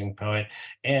an amazing poet,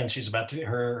 and she's about to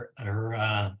her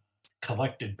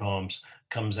collected poems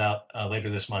comes out later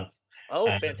this month. Oh,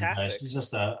 And fantastic. she's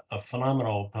just a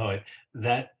phenomenal poet.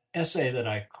 That essay that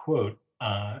I quote,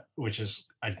 which is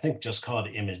I think just called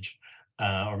Image,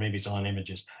 or maybe it's on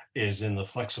Images, is in the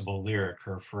Flexible Lyric,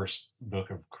 her first book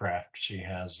of craft. She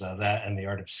has that and The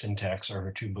Art of Syntax are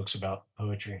her two books about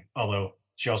poetry, although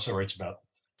she also writes about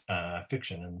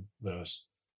fiction in those,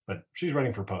 but she's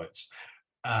writing for poets.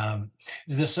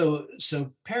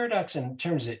 So paradox in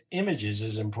terms of images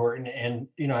is important, and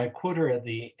I quote her at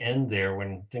the end there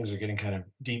when things are getting kind of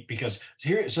deep, because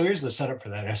here's the setup for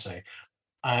that essay.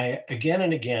 I again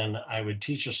and again I would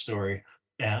teach a story,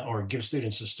 or give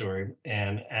students a story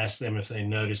and ask them if they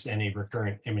noticed any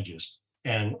recurrent images.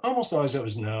 And almost always it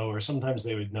was no, or sometimes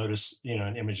they would notice,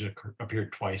 an image that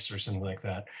appeared twice or something like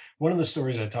that. One of the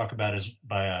stories I talk about is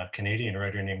by a Canadian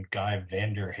writer named Guy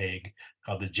Vanderhaeghe,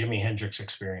 called The Jimi Hendrix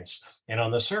Experience. And on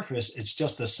the surface, it's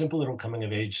just a simple little coming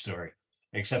of age story,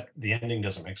 except the ending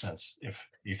doesn't make sense if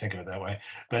you think of it that way.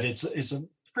 But it's a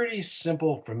pretty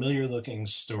simple, familiar looking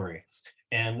story.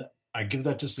 And I give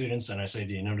that to students and I say,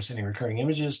 do you notice any recurring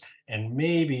images? And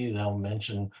maybe they'll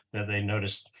mention that they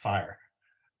noticed fire.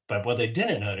 But what they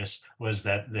didn't notice was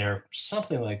that there are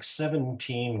something like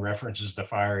 17 references to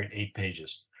fire in 8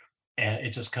 pages. And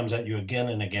it just comes at you again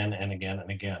and again and again and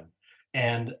again.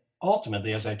 And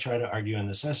ultimately, as I try to argue in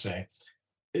this essay,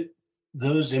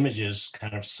 those images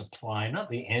kind of supply not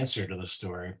the answer to the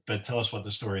story, but tell us what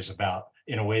the story is about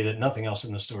in a way that nothing else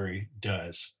in the story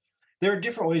does. There are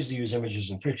different ways to use images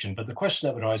in fiction, but the question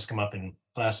that would always come up in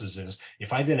classes is,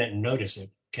 if I didn't notice it,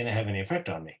 can it have any effect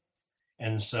on me?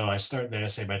 And so I start that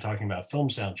essay by talking about film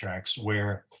soundtracks,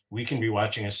 where we can be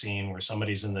watching a scene where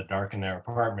somebody's in the dark in their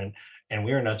apartment, and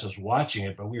we are not just watching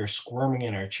it, but we are squirming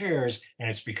in our chairs, and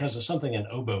it's because of something an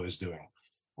oboe is doing.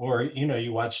 Or,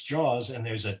 you watch Jaws and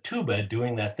there's a tuba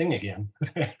doing that thing again,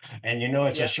 and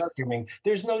it's a shark screaming.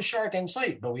 There's no shark in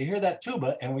sight, but we hear that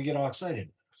tuba and we get all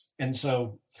excited. And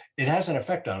so it has an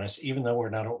effect on us, even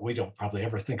though we don't probably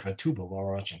ever think of a tuba while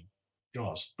we're watching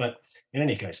Jaws. But in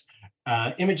any case,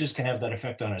 images can have that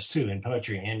effect on us too, in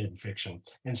poetry and in fiction.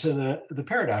 And so the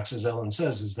paradox, as Ellen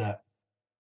says, is that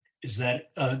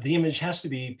the image has to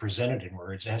be presented in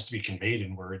words, it has to be conveyed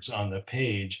in words on the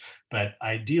page, but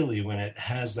ideally when it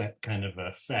has that kind of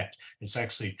effect, it's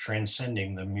actually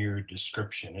transcending the mere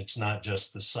description. It's not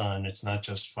just the sun, it's not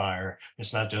just fire,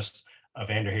 it's not just,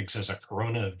 Vanderhaeghe says, a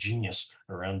corona of genius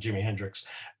around Jimi Hendrix.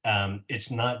 It's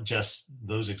not just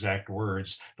those exact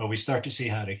words, but we start to see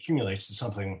how it accumulates to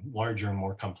something larger and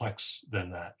more complex than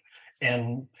that.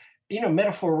 And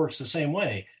metaphor works the same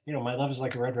way. My love is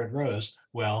like a red, red rose.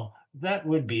 Well, that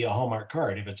would be a Hallmark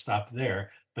card if it stopped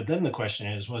there. But then the question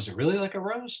is, was it really like a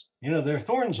rose? There are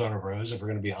thorns on a rose. If we're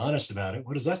going to be honest about it,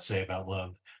 what does that say about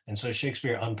love? And so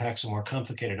Shakespeare unpacks a more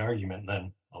complicated argument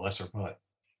than a lesser poet.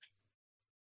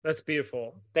 That's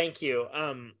beautiful. Thank you.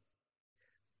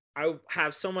 I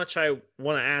have so much I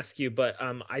want to ask you, but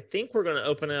I think we're going to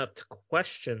open up to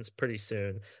questions pretty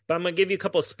soon. But I'm going to give you a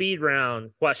couple of speed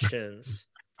round questions.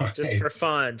 Okay. Just for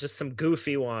fun, just some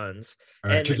goofy ones.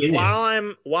 Right, and while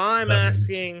I'm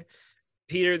asking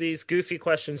Peter these goofy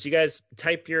questions, you guys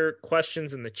type your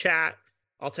questions in the chat.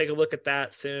 I'll take a look at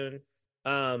that soon.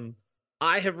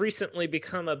 I have recently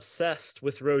become obsessed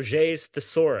with Roget's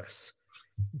Thesaurus.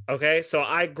 Okay, so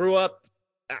I grew up,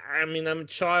 I'm a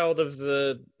child of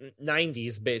the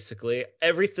 90s, basically.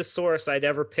 Every thesaurus I'd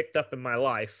ever picked up in my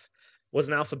life was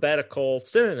an alphabetical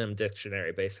synonym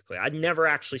dictionary, basically. I'd never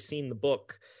actually seen the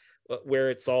book where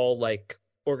it's all like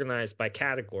organized by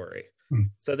category.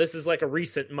 So this is like a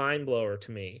recent mind blower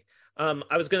to me.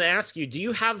 I was going to ask you, do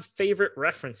you have favorite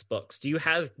reference books? Do you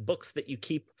have books that you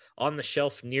keep on the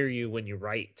shelf near you when you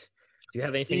write? Do you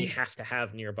have anything you have to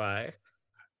have nearby?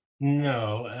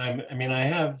 No, I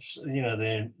have,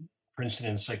 the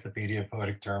Princeton Encyclopedia of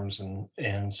Poetic Terms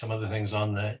and some other things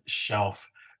on the shelf,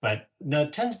 but no,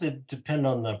 it tends to depend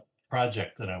on the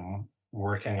project that I'm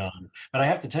working on. But I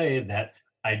have to tell you that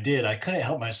I couldn't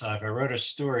help myself. I wrote a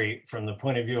story from the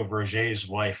point of view of Roget's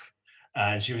wife,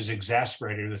 and she was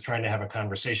exasperated with trying to have a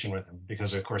conversation with him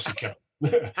because, of course, he kept,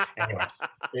 anyway,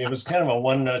 it was kind of a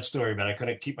one-note story, but I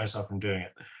couldn't keep myself from doing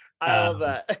it. I love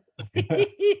that.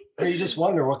 Or you just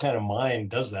wonder what kind of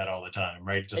mind does that all the time,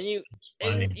 right? And Just you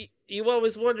finding. you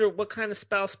always wonder what kind of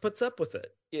spouse puts up with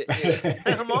it.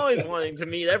 I'm always wanting to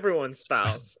meet everyone's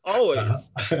spouse.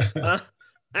 Always.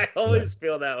 I always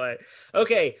feel that way.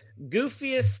 Okay,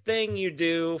 goofiest thing you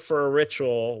do for a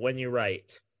ritual when you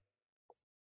write.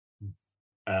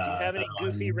 Do you have any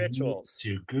goofy rituals?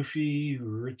 To goofy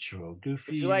ritual, Would you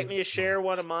goofy like me to ritual. share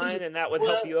one of mine, and that would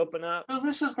help you open up? Well,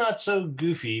 this is not so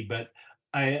goofy, but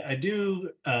I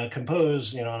do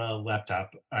compose, on a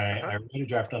laptop. I write a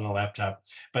draft on a laptop,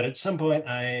 but at some point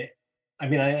I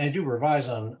mean, I do revise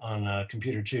on a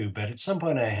computer too, but at some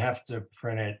point I have to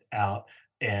print it out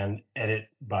and edit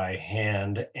by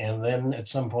hand, and then at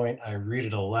some point I read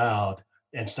it aloud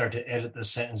and start to edit the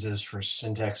sentences for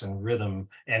syntax and rhythm,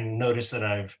 and notice that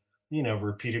I've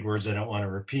repeated words I don't want to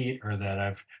repeat, or that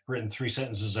I've written three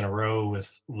sentences in a row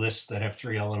with lists that have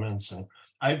three elements. And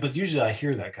but usually I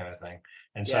hear that kind of thing.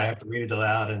 And so I have to read it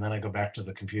aloud, and then I go back to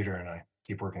the computer and I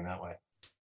keep working that way.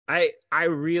 I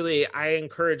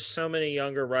encourage so many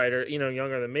younger writers,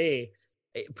 younger than me,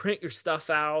 print your stuff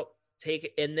out, take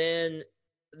it. And then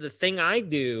the thing I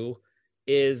do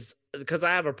is, because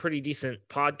I have a pretty decent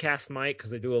podcast mic,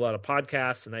 because I do a lot of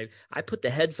podcasts, and I put the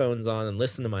headphones on and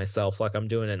listen to myself like I'm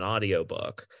doing an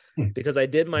audiobook. Because I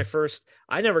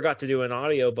never got to do an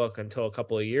audiobook until a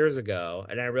couple of years ago.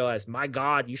 And I realized, my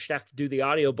God, you should have to do the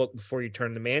audiobook before you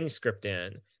turn the manuscript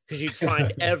in, because you'd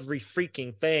find every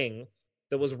freaking thing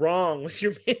that was wrong with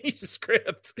your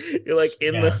manuscript. You're like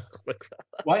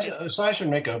So I should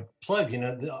make a plug.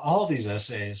 All these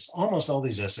essays, almost all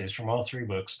these essays from all three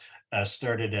books,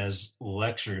 started as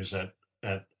lectures at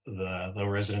the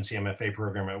residency MFA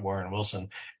program at Warren Wilson.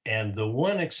 And the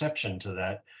one exception to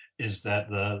that is that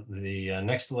the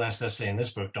next to last essay in this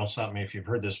book, don't stop me if you've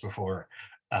heard this before,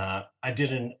 I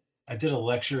did a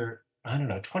lecture, I don't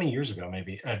know, 20 years ago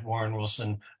maybe, at Warren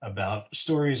Wilson about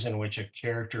stories in which a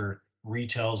character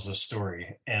retells a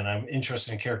story. And I'm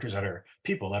interested in characters that are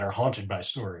people that are haunted by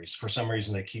stories. For some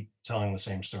reason, they keep telling the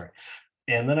same story.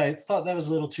 And then I thought that was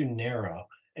a little too narrow.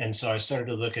 And so I started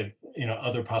to look at,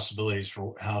 other possibilities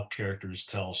for how characters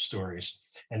tell stories.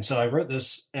 And so I wrote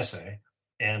this essay,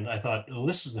 and I thought, well,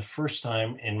 this is the first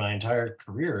time in my entire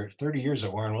career, 30 years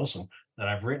at Warren Wilson, that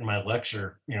I've written my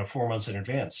lecture, 4 months in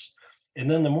advance. And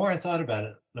then the more I thought about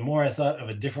it, the more I thought of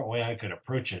a different way I could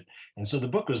approach it. And so the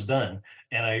book was done,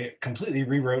 and I completely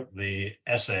rewrote the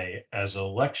essay as a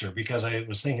lecture, because I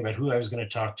was thinking about who I was going to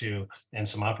talk to and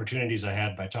some opportunities I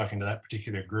had by talking to that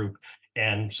particular group.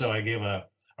 And so I gave a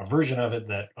version of it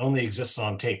that only exists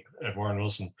on tape at Warren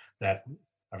Wilson that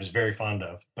I was very fond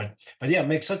of. But yeah, it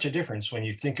makes such a difference when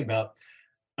you think about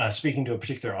speaking to a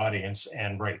particular audience,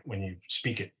 and when you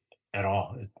speak it at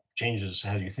all, it changes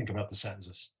how you think about the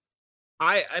sentences.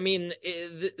 I mean,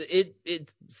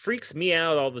 it freaks me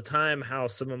out all the time how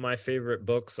some of my favorite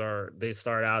books they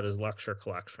start out as lecture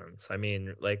collections. I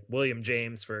mean, like William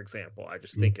James, for example, I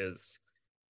just think is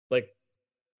like,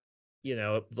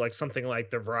 like something like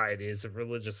The Varieties of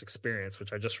Religious Experience,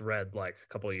 which I just read like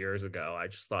a couple of years ago. I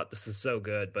just thought, this is so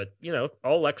good. But,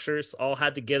 all lectures, all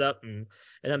had to get up, and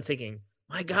I'm thinking,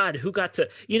 my God, who got to,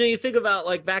 you think about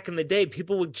like back in the day,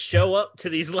 people would show up to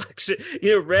these lectures,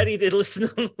 ready to listen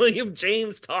to William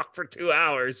James talk for 2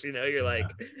 hours. You're like,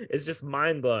 it's just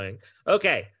mind blowing.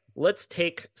 Okay, let's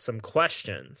take some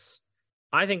questions.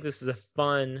 I think this is a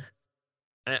fun,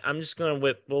 I'm just going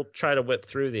to we'll try to whip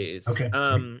through these. Okay.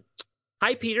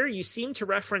 Hi, Peter. You seem to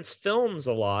reference films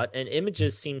a lot, and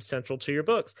images seem central to your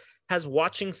books. Has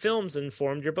watching films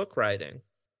informed your book writing?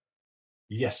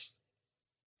 Yes.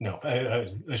 No,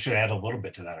 I should add a little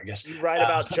bit to that, I guess. You write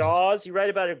about Jaws. You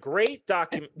write about a great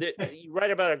You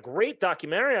write about a great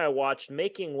documentary I watched,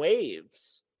 Making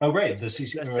Waves. Oh, right, the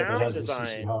sound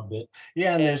design. Bit.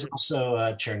 Yeah, and there's also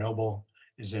Chernobyl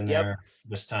is in there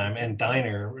this time, and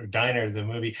Diner, the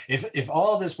movie. If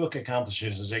all this book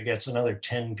accomplishes is it gets another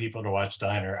 10 people to watch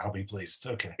Diner, I'll be pleased.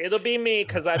 Okay, it'll be me,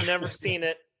 because I've never seen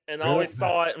it and really? Always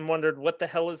saw it and wondered, what the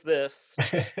hell is this?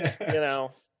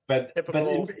 But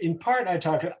in part, I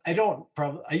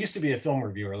used to be a film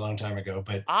reviewer a long time ago,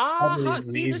 but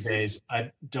these days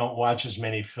I don't watch as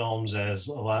many films as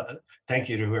a lot. Thank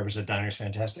you to whoever said Diner's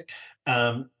fantastic.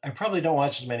 I probably don't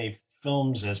watch as many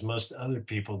films as most other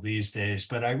people these days,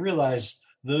 but I realize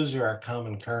those are our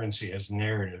common currency as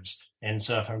narratives. And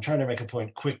so if I'm trying to make a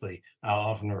point quickly, I'll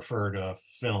often refer to a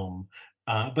film.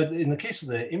 But in the case of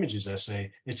the images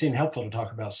essay, it seemed helpful to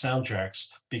talk about soundtracks,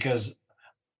 because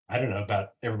I don't know about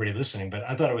everybody listening, but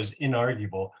I thought it was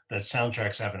inarguable that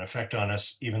soundtracks have an effect on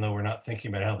us, even though we're not thinking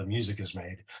about how the music is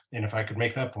made. And if I could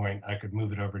make that point, I could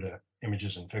move it over to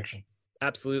images and fiction.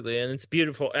 Absolutely. And it's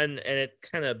beautiful. And it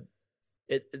kind of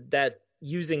that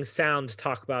using sound to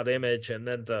talk about image, and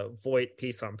then the Voight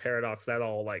piece on paradox, that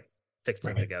all like fits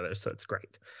in together. So it's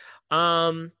great.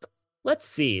 Let's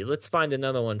see. Let's find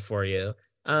another one for you.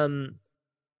 How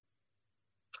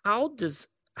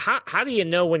do you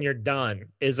know when you're done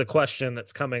is a question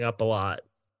that's coming up a lot.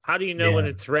 How do you know when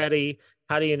it's ready?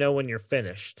 How do you know when you're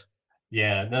finished?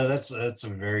 Yeah, no, that's a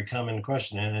very common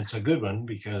question, and it's a good one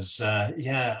because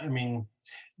I mean,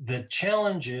 the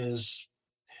challenge is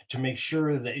to make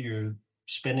sure that you're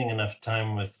spending enough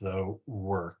time with the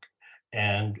work.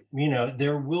 And,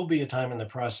 there will be a time in the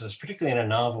process, particularly in a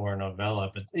novel or a novella,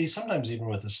 but sometimes even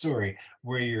with a story,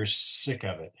 where you're sick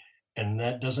of it. And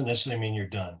that doesn't necessarily mean you're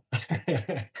done.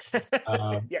 Yeah.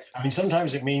 I mean,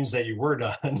 sometimes it means that you were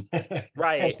done.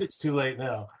 Right. It's too late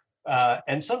now.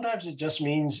 And sometimes it just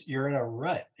means you're in a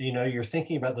rut. You're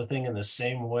thinking about the thing in the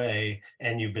same way,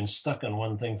 and you've been stuck on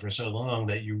one thing for so long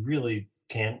that you really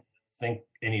can't think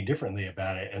any differently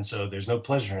about it. And so there's no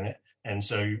pleasure in it. And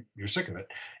so you're sick of it.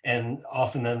 And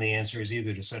often then the answer is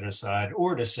either to set it aside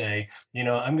or to say,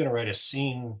 I'm going to write a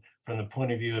scene from the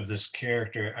point of view of this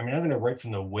character. I mean, I'm going to write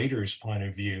from the waiter's point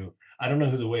of view. I don't know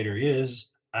who the waiter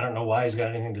is. I don't know why he's got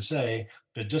anything to say,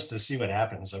 but just to see what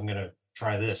happens, I'm going to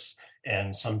try this.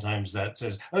 And sometimes that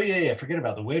says, oh, yeah, forget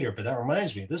about the waiter. But that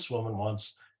reminds me, this woman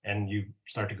wants, and you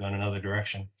start to go in another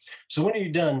direction. So when are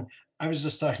you done? I was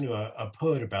just talking to a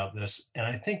poet about this, and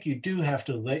I think you do have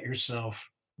to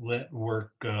let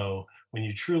work go when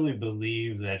you truly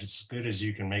believe that it's as good as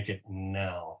you can make it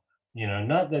now.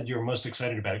 Not that you're most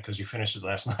excited about it because you finished it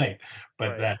last night,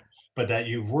 but Right. that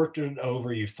you've worked it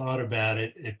over, you've thought about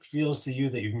it. It feels to you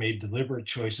that you've made deliberate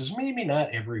choices, maybe not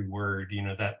every word,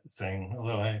 that thing,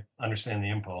 although I understand the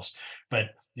impulse,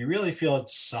 but you really feel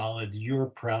it's solid. You're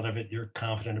proud of it. You're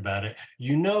confident about it.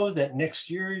 You know that next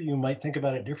year you might think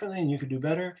about it differently and you could do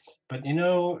better, but you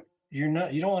don't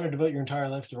want to devote your entire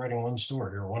life to writing one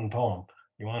story or one poem.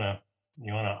 You want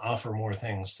to offer more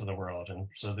things to the world. And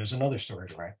so there's another story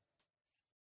to write.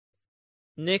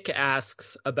 Nick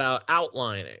asks about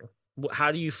outlining.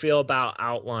 How do you feel about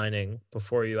outlining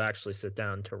before you actually sit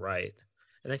down to write?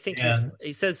 And I think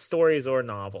he says stories or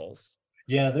novels.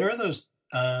 Yeah, there are those.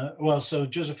 So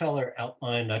Joseph Heller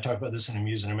outlined, I talked about this in A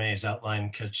Muse and a Maze,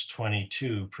 outlined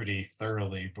Catch-22 pretty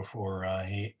thoroughly before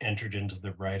he entered into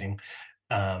the writing.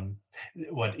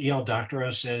 What E.L. Doctorow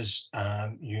says,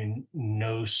 you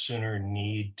no sooner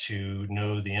need to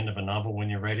know the end of a novel when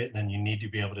you write it than you need to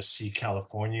be able to see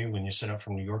California when you set out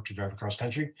from New York to drive across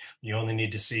country. You only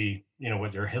need to see,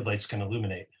 what your headlights can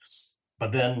illuminate.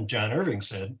 But then John Irving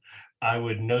said, I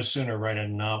would no sooner write a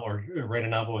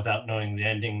novel without knowing the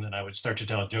ending than I would start to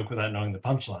tell a joke without knowing the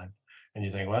punchline. And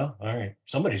you think, well, all right,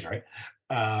 somebody's right.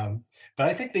 But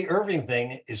I think the Irving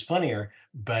thing is funnier,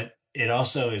 but it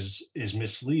also is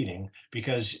misleading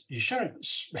because you shouldn't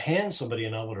hand somebody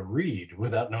a novel to read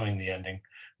without knowing the ending.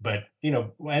 But,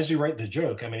 as you write the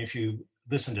joke, I mean, if you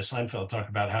listen to Seinfeld talk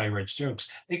about how he writes jokes,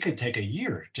 it could take a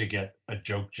year to get a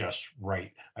joke just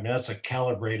right. I mean, that's a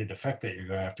calibrated effect that you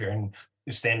go after. And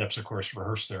stand-ups, of course,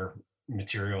 rehearse their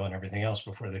material and everything else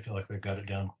before they feel like they've got it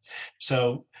down.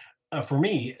 So for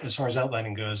me, as far as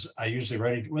outlining goes, I usually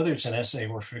write it, whether it's an essay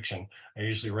or fiction, I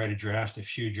usually write a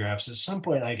few drafts. At some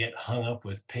point, I get hung up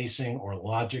with pacing or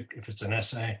logic if it's an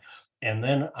essay. And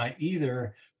then I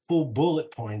either pull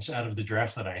bullet points out of the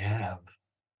draft that I have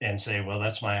and say, well,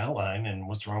 that's my outline and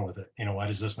what's wrong with it? Why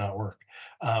does this not work?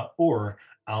 Or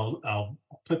I'll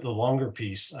put the longer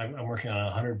piece. I'm working on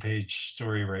a 100-page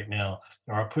story right now,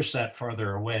 or I'll push that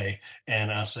farther away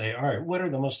and I'll say, all right, what are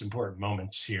the most important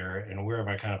moments here? And where have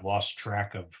I kind of lost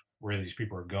track of where these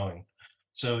people are going?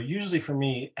 So usually for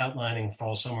me, outlining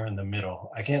falls somewhere in the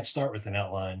middle. I can't start with an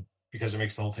outline because it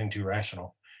makes the whole thing too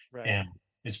rational. Right. And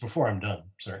it's before I'm done,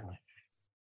 certainly.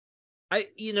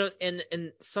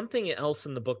 And something else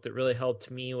in the book that really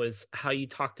helped me was how you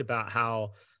talked about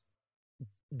how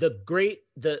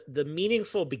the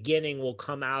meaningful beginning will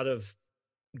come out of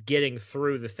getting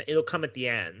through the thing. It'll come at the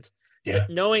end. Yeah.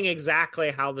 So knowing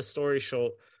exactly how the story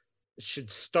should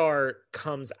start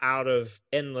comes out of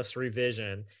endless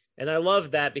revision. And I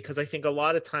love that because I think a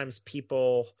lot of times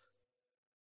people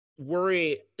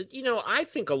worry, I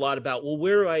think a lot about, well,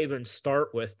 where do I even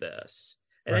start with this?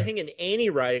 And right. I think in any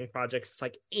writing project, it's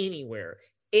like anywhere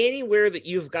that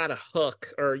you've got a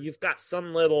hook or you've got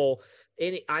some little,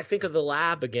 I think of the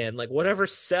lab again, like whatever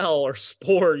cell or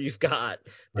spore you've got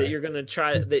that you're going to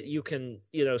try, that you can,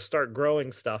 start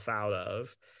growing stuff out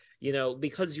of,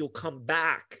 because you'll come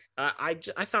back. I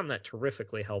found that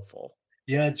terrifically helpful.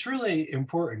 Yeah, it's really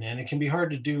important. And it can be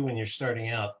hard to do when you're starting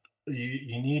out.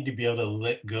 you need to be able to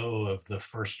let go of the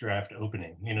first draft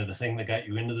opening. The thing that got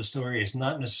you into the story is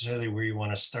not necessarily where you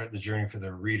want to start the journey for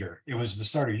the reader. It was the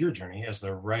start of your journey as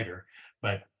the writer,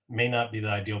 but may not be the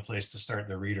ideal place to start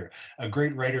the reader. A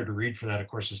great writer to read for that, of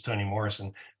course, is Toni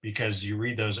Morrison, because you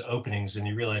read those openings and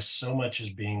you realize so much is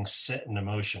being set into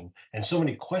motion and so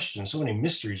many questions, so many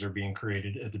mysteries are being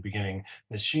created at the beginning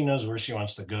that she knows where she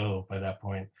wants to go by that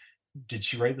point. Did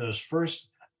she write those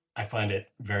first? I find it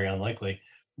very unlikely.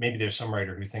 Maybe there's some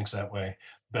writer who thinks that way,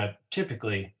 but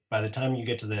typically by the time you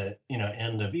get to the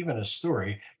end of even a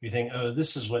story, you think, oh,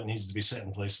 this is what needs to be set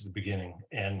in place at the beginning.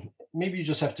 And maybe you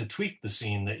just have to tweak the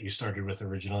scene that you started with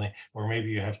originally, or maybe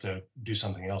you have to do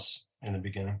something else in the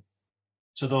beginning.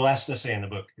 So the last essay in the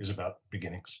book is about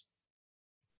beginnings.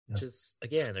 Which is,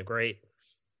 again, a great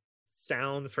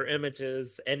sound for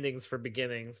images, endings for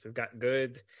beginnings. We've got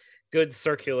good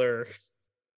circular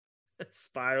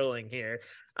spiraling here.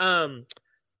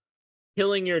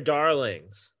 Killing your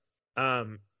darlings.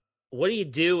 What do you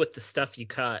do with the stuff you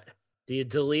cut? Do you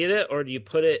delete it or do you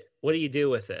put it? What do you do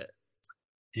with it?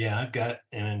 Yeah, I've got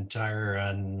an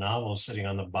entire novel sitting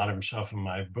on the bottom shelf of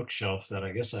my bookshelf that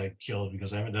I guess I killed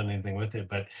because I haven't done anything with it.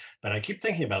 But I keep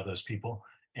thinking about those people,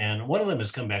 and one of them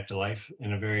has come back to life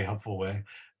in a very helpful way,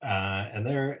 and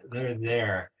they're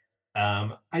there.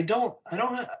 I don't.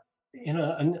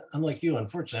 Unlike you,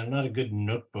 unfortunately, I'm not a good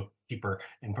notebook keeper,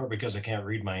 in part because I can't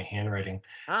read my handwriting.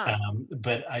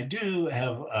 But I do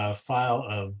have a file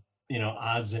of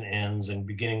odds and ends and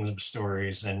beginnings of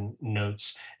stories and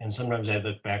notes. And sometimes I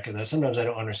look back at that. Sometimes I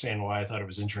don't understand why I thought it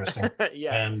was interesting.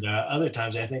 Yeah. And other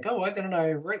times I think, oh, why didn't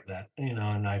I write that? And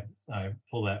I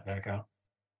pull that back out.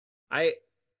 I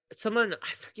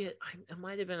forget, I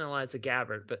might have been Eliza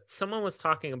Gabbard, but someone was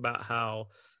talking about how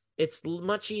it's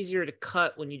much easier to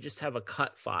cut when you just have a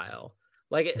cut file.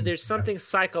 Like there's something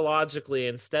psychologically,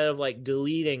 instead of like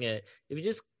deleting it, if you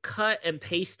just cut and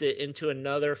paste it into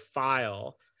another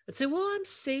file and say, well, I'm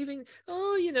saving,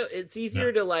 it's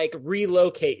easier to like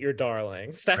relocate your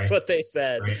darlings. That's what they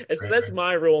said. And so that's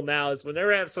my rule now, is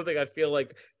whenever I have something I feel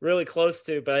like really close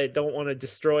to, but I don't want to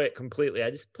destroy it completely, I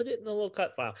just put it in a little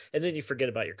cut file, and then you forget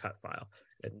about your cut file.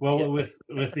 Well, with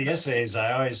the essays,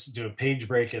 I always do a page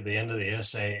break at the end of the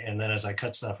essay, and then as I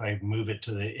cut stuff, I move it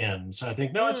to the end. So I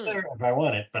think, no, it's there if I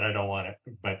want it, but I don't want it.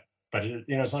 But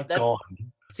it's not gone.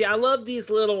 See, I love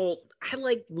these little,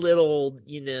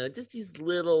 just these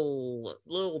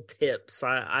little tips.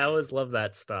 I always love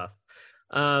that stuff.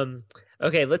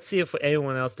 Okay, let's see if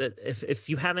anyone else did. If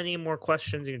you have any more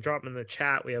questions, you can drop them in the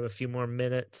chat. We have a few more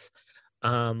minutes.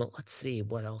 Let's see,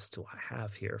 what else do I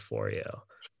have here for you?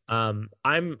 I'm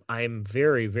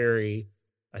very, very,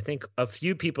 I think a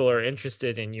few people are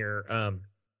interested in your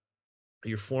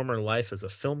former life as a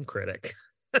film critic.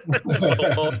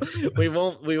 we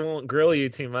won't grill you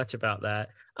too much about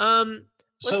that.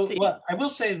 Well, I will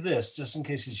say this, just in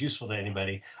case it's useful to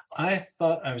anybody. I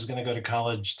thought I was going to go to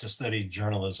college to study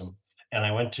journalism, and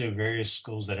I went to various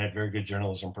schools that had very good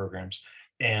journalism programs.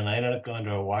 And I ended up going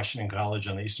to a Washington College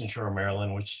on the Eastern Shore of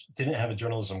Maryland, which didn't have a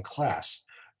journalism class,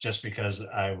 just because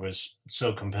I was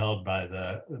so compelled by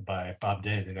Bob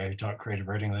Day, the guy who taught creative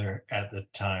writing there at the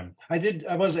time. I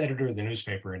was editor of the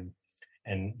newspaper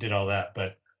and did all that,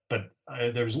 but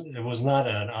it was not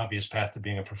an obvious path to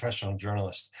being a professional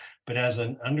journalist. But as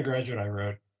an undergraduate, I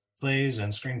wrote plays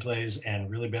and screenplays and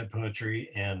really bad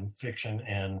poetry and fiction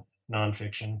and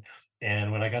nonfiction.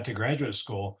 And when I got to graduate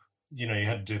school, you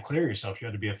had to declare yourself. You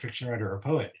had to be a fiction writer or a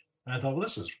poet. And I thought, well,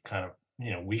 this is kind of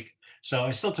weak. So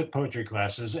I still took poetry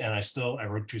classes, and I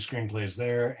wrote 2 screenplays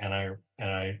there, and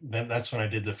then that's when I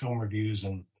did the film reviews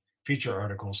and feature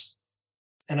articles.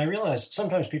 And I realized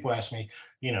sometimes people ask me,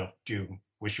 do you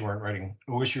wish you were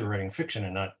writing fiction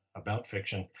and not about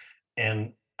fiction?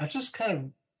 And I've just kind of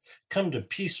come to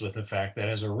peace with the fact that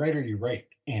as a writer, you write,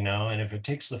 and if it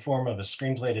takes the form of a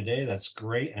screenplay today, that's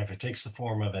great. And if it takes the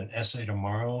form of an essay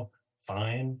tomorrow,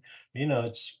 fine.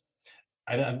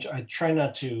 I try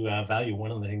not to value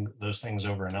one of those things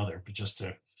over another, but just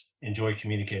to enjoy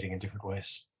communicating in different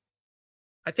ways.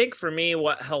 I think for me,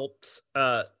 what helps,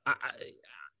 I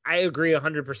agree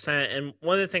 100%. And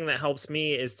one of the things that helps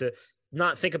me is to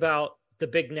not think about the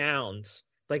big nouns,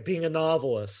 like being a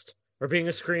novelist or being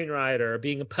a screenwriter or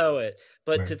being a poet,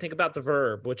 but to think about the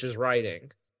verb, which is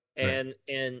writing. And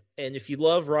if you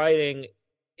love writing,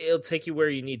 it'll take you where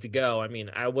you need to go. I mean,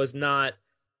 I was not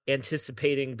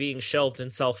anticipating being shelved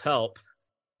in self-help,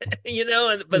 but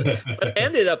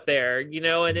ended up there,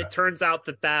 and it turns out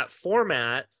that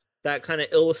format, that kind of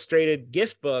illustrated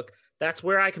gift book, that's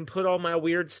where I can put all my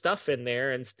weird stuff in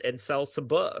there and sell some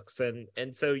books.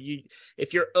 And so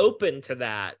if you're open to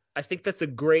that, I think that's a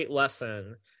great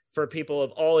lesson for people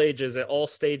of all ages at all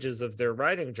stages of their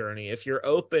writing journey. If you're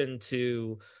open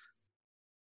to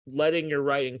letting your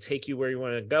writing take you where you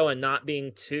want to go and not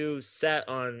being too set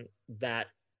on that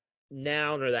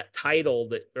noun or that title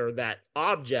or that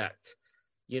object,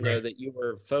 that you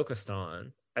were focused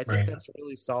on. I think that's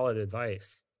really solid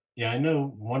advice. Yeah, I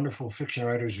know wonderful fiction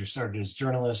writers who started as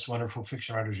journalists, wonderful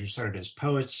fiction writers who started as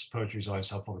poets. Poetry is always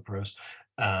helpful to prose.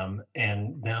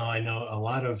 And now I know a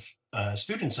lot of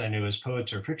students I knew as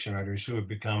poets or fiction writers who have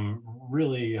become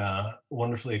really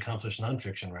wonderfully accomplished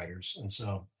nonfiction writers. And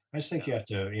so I just think you have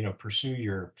to, pursue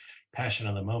your passion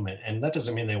of the moment. And that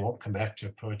doesn't mean they won't come back to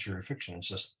poetry or fiction. It's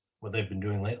just what they've been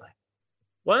doing lately.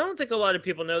 Well, I don't think a lot of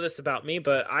people know this about me,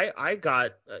 but I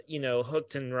got,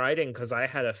 hooked in writing because I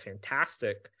had a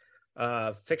fantastic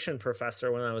fiction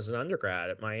professor when I was an undergrad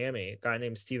at Miami, a guy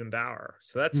named Stephen Bauer.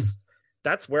 So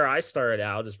that's where I started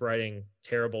out, is writing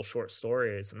terrible short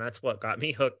stories. And that's what got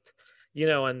me hooked,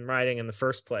 on writing in the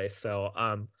first place. So,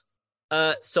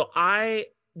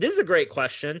 this is a great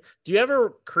question. Do you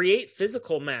ever create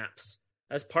physical maps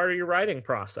as part of your writing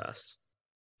process?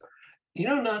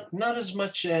 Not as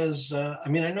much as, I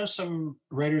know some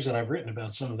writers, and I've written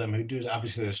about some of them who do.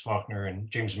 Obviously, there's Faulkner and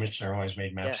James Michener always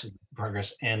made maps of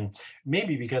progress. And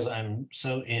maybe because I'm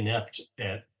so inept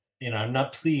at, I'm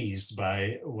not pleased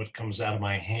by what comes out of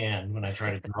my hand when I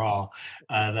try to draw,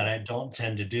 that I don't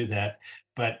tend to do that.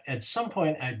 But at some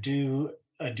point, I do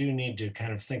need to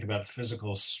kind of think about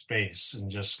physical space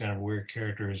and just kind of where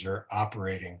characters are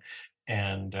operating.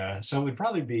 And so it would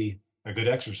probably be a good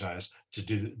exercise to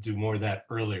do more of that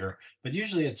earlier. But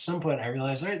usually at some point I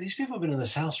realize, all right, these people have been in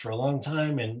this house for a long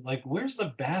time, and like, where's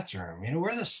the bathroom?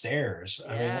 Where are the stairs?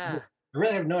 I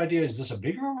really have no idea. Is this a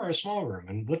big room or a small room?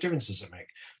 And what difference does it make?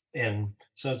 And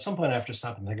so at some point I have to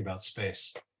stop and think about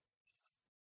space.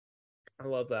 I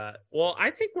love that. Well, I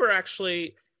think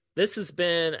this has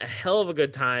been a hell of a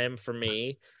good time for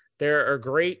me. There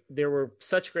were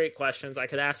such great questions. I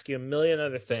could ask you a million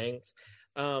other things.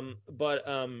 But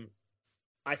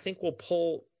I think we'll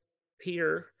pull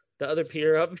the other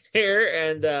Peter up here,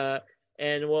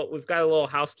 and we've got a little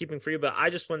housekeeping for you, but I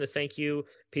just want to thank you,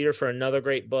 Peter, for another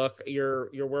great book.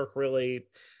 Your work really,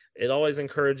 it always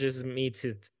encourages me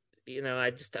to,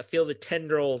 I feel the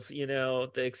tendrils,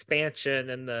 the expansion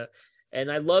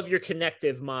and I love your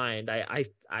connective mind. I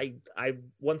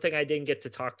one thing I didn't get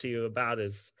to talk to you about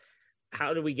is,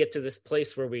 how do we get to this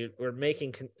place where we're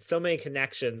making so many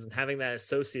connections and having that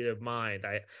associative mind?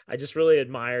 I just really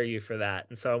admire you for that.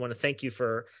 And so I want to thank you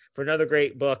for another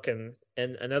great book and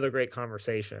another great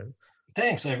conversation.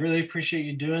 Thanks. I really appreciate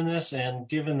you doing this. And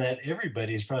given that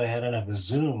everybody's probably had enough of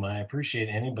Zoom, I appreciate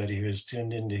anybody who has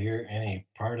tuned in to hear any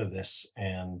part of this.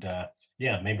 And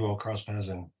maybe we'll cross paths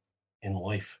in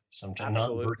life sometime,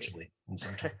 not virtually.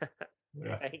 Sometime.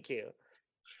 Yeah. Thank you.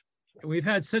 We've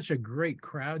had such a great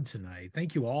crowd tonight.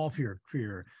 Thank you all for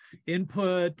your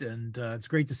input, and it's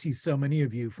great to see so many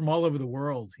of you from all over the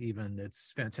world. Even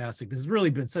it's fantastic. This has really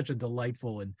been such a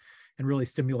delightful and really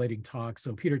stimulating talk.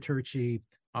 So Peter Turchi,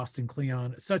 Austin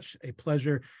Kleon, such a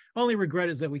pleasure. Only regret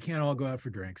is that we can't all go out for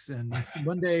drinks, and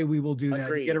one day we will do that.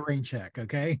 You get a rain check,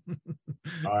 okay?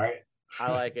 All right.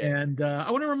 I like it. And I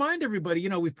want to remind everybody,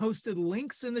 we've posted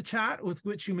links in the chat with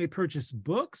which you may purchase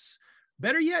books.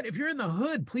 Better yet, if you're in the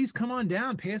hood, please come on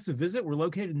down, pay us a visit. We're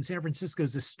located in San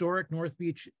Francisco's historic North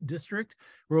Beach district.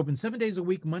 We're open 7 days a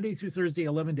week, Monday through Thursday,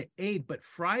 11 to 8, but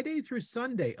Friday through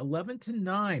Sunday, 11 to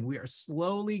 9. We are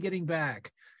slowly getting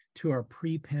back to our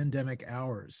pre-pandemic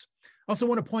hours. Also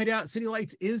want to point out, City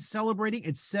Lights is celebrating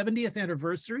its 70th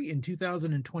anniversary in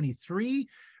 2023.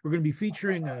 We're going to be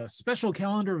featuring a special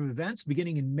calendar of events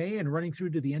beginning in May and running through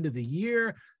to the end of the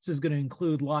year. This is going to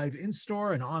include live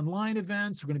in-store and online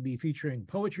events. We're going to be featuring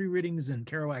poetry readings in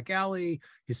Kerouac Alley,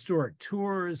 historic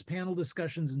tours, panel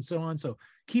discussions, and so on. So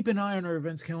keep an eye on our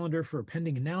events calendar for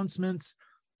pending announcements.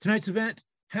 Tonight's event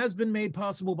has been made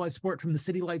possible by support from the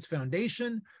City Lights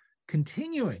Foundation,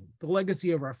 continuing the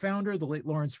legacy of our founder, the late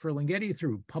Lawrence Ferlinghetti,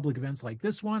 through public events like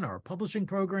this one, our publishing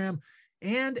program,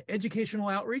 and educational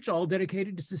outreach, all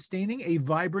dedicated to sustaining a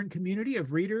vibrant community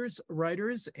of readers,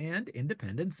 writers, and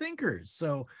independent thinkers.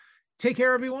 So take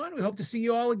care, everyone. We hope to see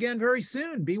you all again very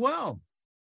soon. Be well.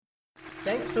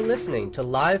 Thanks for listening to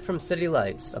Live from City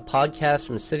Lights, a podcast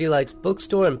from City Lights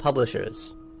Bookstore and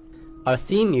Publishers. Our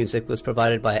theme music was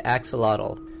provided by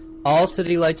Axolotl. All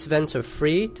City Lights events are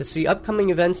free. To see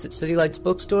upcoming events at City Lights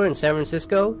Bookstore in San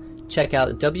Francisco, check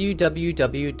out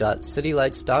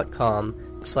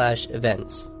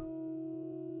www.citylights.com/events.